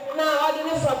near. Now, I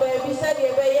didn't for baby said,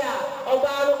 yeah,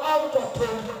 about out of two.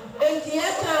 And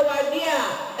yes, our dear,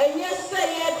 and yes,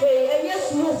 say, and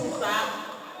yes, move, sir.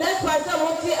 That's why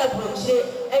someone say a bullshit,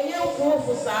 and you move,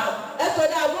 sir. That's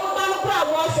what I won't crowd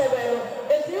wash it.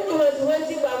 It's you was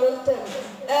 20 by 1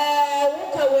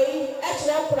 walk away,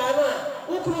 actually, Prana.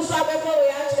 Who could sabe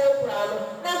away, actually, Prana.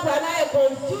 Now, Prana is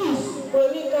confused.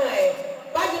 Guy,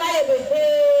 but I have a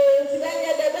hand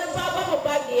today, the Papa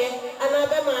Baggy, and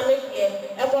Abba Mammy,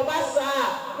 and Babasa,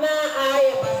 now I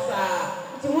am Bassa.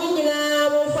 To win now,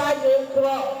 we'll find you,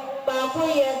 crop,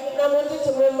 Bakoya, and I wanted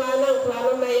to move my uncle,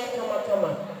 come.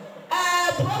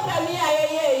 Program me,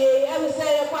 I'm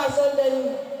saying a person, then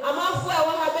I'm off where I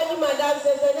have any my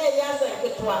dancers and then yes, I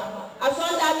get one. I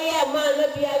found that here, man,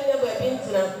 not be at the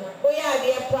Babintina. We are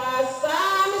dear past,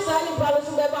 I'm sunny promise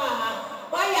to the Baha.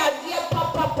 Why are dear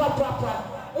papa?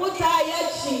 What I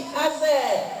actually, I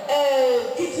said,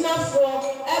 it's not for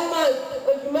Emma,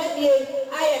 maybe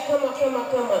I come.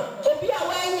 Obia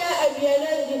Wanya, a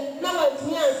Bianelli, no one's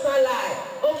me and Salai.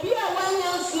 Obia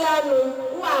Wanya Siano,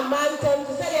 who are mountain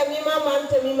to say, a Mima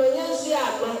mountain, Mimanian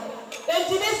Siano. Then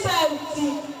to this time,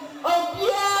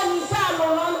 Obia Nisano,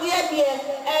 on the idea,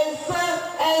 and son,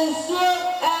 and so,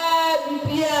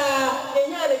 Bibia,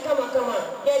 and Yana, come on,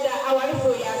 yeah, our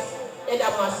for yes. And I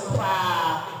must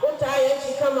what I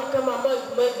actually come a month,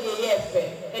 maybe a year,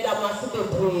 and I must be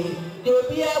free. There will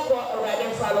be a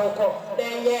riding follow,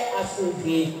 then yeah, I should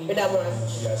be, and I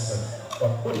must. Yes,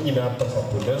 but putting in up for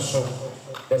prudential,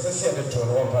 there's a set to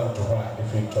one part to her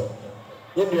if you talk.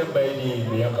 You may be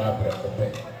the young Barbara,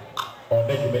 or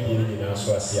then you may be in our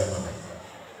Swasiama.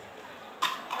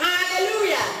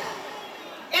 Hallelujah.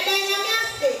 And then you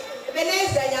must say,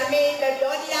 Vanessa, you mean that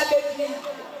you're the other.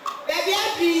 Baby,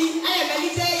 I am a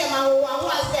little who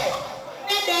has said,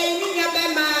 that they need your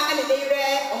bema and they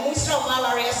read or Muslim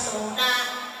warriors. Now,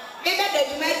 maybe that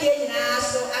you might be now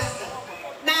so asking.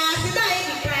 Now, since I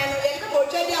ain't kind of a good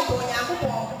journey upon your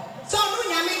so no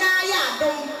Yamina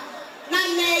Yadom,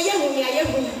 none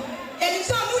Yahu, and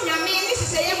so no Yamin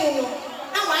is a Yamu.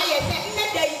 Now, I said in the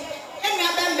day, and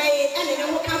Rabbi May and then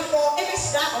who come for every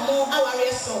star or more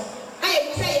warriors.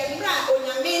 I say, and Brad on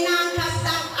Yamina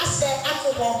Casta, I said,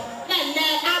 after all.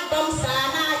 Abam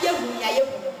sana Yahu.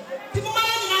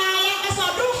 Timana, I saw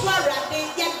no flora,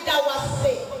 yet that was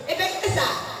say.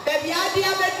 Baby, I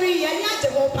dear Bedri, and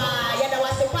Yatamopa, yet I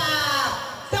was a pa.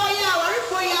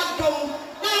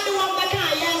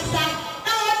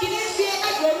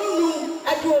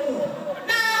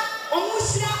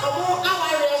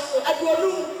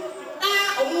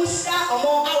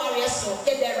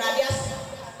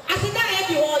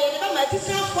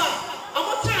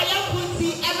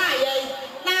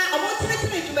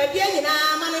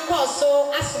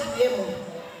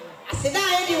 asida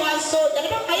anyone so the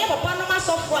papa papa no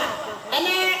masofo a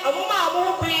ene omuma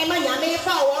omo kwan ma nyame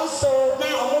fa won so na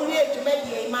omo wie adwuma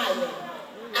die mai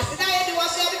asida yedi wo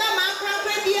so yedi ba man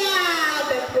kran bia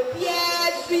be bia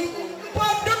fi po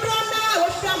dodo na wo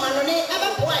fra mano ne ebe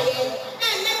po aye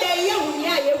ene de ye huni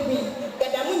aye hui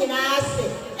gada mu nyina ase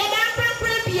e da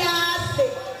kran bia ase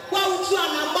wa utu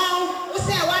anamba wo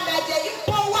se wa da je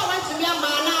ipo wa wantu mi ama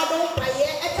na do paye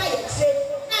eta ye che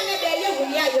ene de ye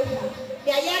huni aye hui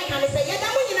ya ye kan se ye da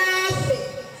mu nyina ase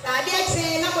sa de che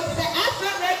na mo se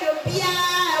afra radio bia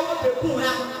wo BEREKUM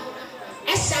ha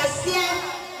e shasia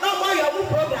no more your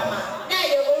program na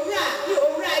ye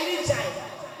owura iri Djan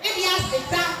e bia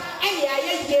seta e ya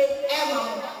ye e ma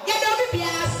ye do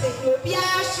bia se no bia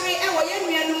hwere e wo ye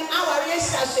nuanum aware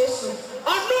hyasesu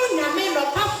onu nyame no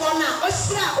pafo na o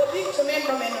hira obi ntome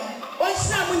no me no o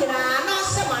hira mu nyina na o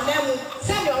se manamu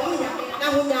se de onu nyame na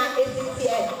hunya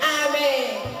ezitie amen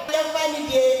ye fani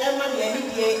die e ma ne ani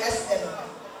die Esther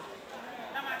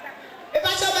e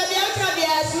ba so ba bia ultra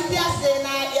bia su bia se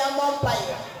na ya mo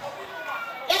mpaye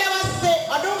ene wase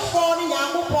odonfo ni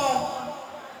nyankopon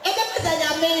ebe pesa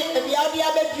nyame bia odi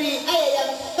abedri aye ya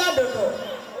fadodo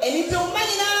eni to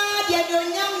manyina dia de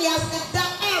onyam ya seta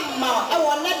emma e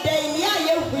wona dan ni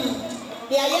aye hui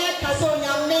ni aye kaso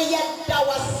nyame ya da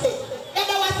wase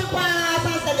ebe wase kwa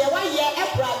sanse de wa ye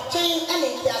ebra chen ene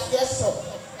kiase so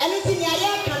eni ti ni aye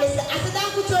kan se aseda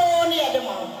kuto ni e de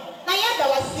mo na ya da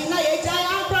wase na ye ja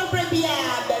ankwankwa bia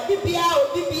ba bibia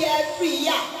obi bia free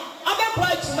ya abe kwa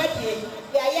jumadie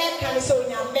ya ye kan so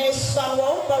nyame swan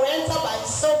wo korenta ban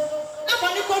so na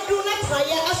boni ko du na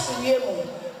traye asuwie mu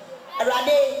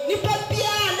arade nipa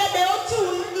bia na de otu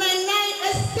nan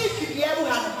esifie mu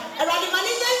ha arade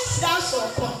mani nya hira so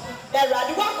ko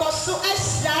arade wakoso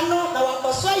ahira no na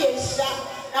wakoso ye hira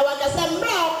na wakasa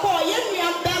mra ko ye nua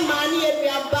ba ma na ye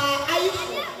nua ba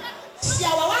ayifu sia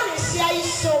wa ware sia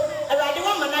iso arade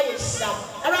wa mana ye hira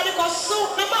arade ko so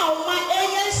na ma oma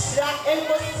enye hira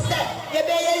enko se ye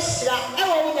be ye hira e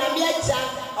wo nyame aja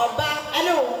oba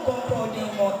ene wo konkron din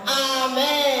mo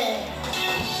amen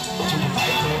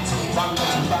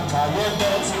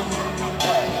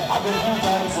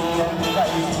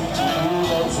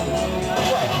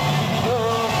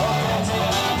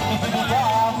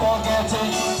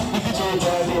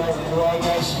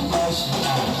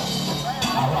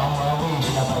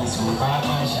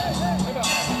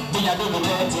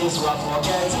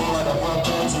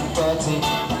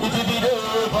If you be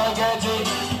there, forget it.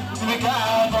 If you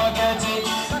can't forget it.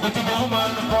 If you be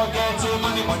woman, forget it.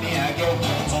 Money, I get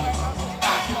plenty.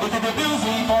 If you be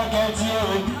music, forget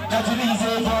it. Naturally,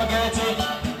 say forget it.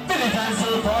 Militants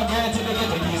say forget it. They get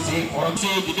the music, forget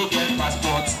it. You don't get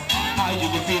passport. How you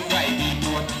the feel Friday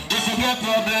note? If you get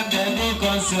problem, then they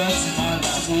consult.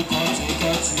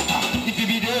 If you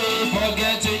be there,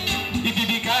 forget it. If you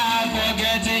be car,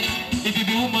 forget it. If you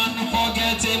be woman,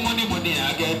 forget it. Money,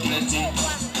 I get plenty.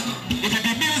 If you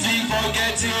be music,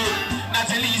 forget it.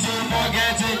 Naturally, say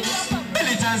forget it.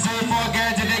 Militants say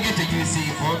forget it. They get the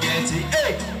music, forget it.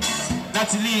 Hey!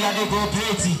 Naturally, I go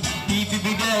pretty. If you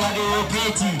be there, I go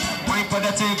pretty. Why for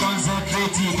the thing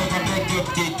concentrate? Get a big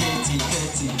get it.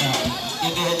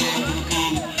 In the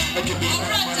lady, make it be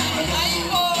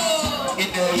in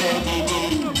the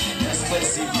lady,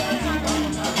 expensive.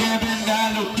 Kevin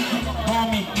Gallo,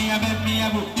 homie, me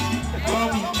abu.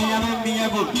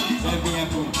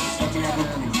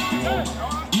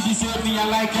 If you say me, I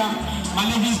like him. My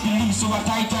ladies believe so I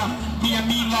tight him. Me and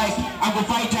me like I go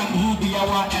fight him. Who be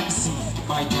our MC?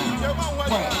 Fight him.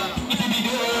 If you be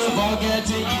there, forget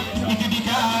it. If you be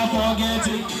car, forget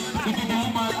it. If you be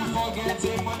woman, forget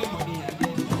it. Money.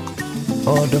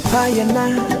 Oh the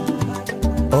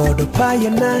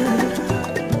pioneer,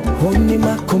 Honey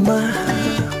Makuma.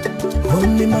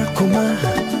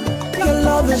 Your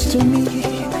love is to me,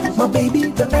 my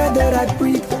baby, the air that I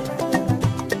breathe.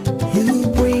 You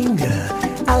bring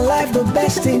alive the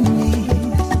best in me.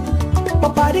 My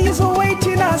body is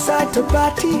waiting outside to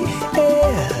party,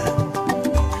 yeah.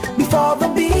 Before the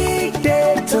big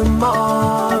day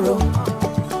tomorrow,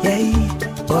 yeah.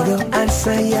 Or the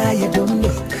answer, yeah, you don't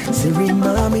know. Siri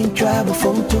mommy travel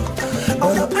photo.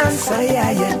 Or the answer,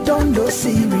 yeah, you don't know.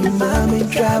 Siri mommy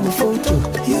travel photo.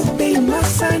 You be my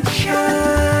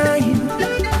sunshine,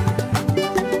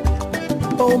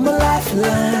 oh my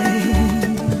lifeline.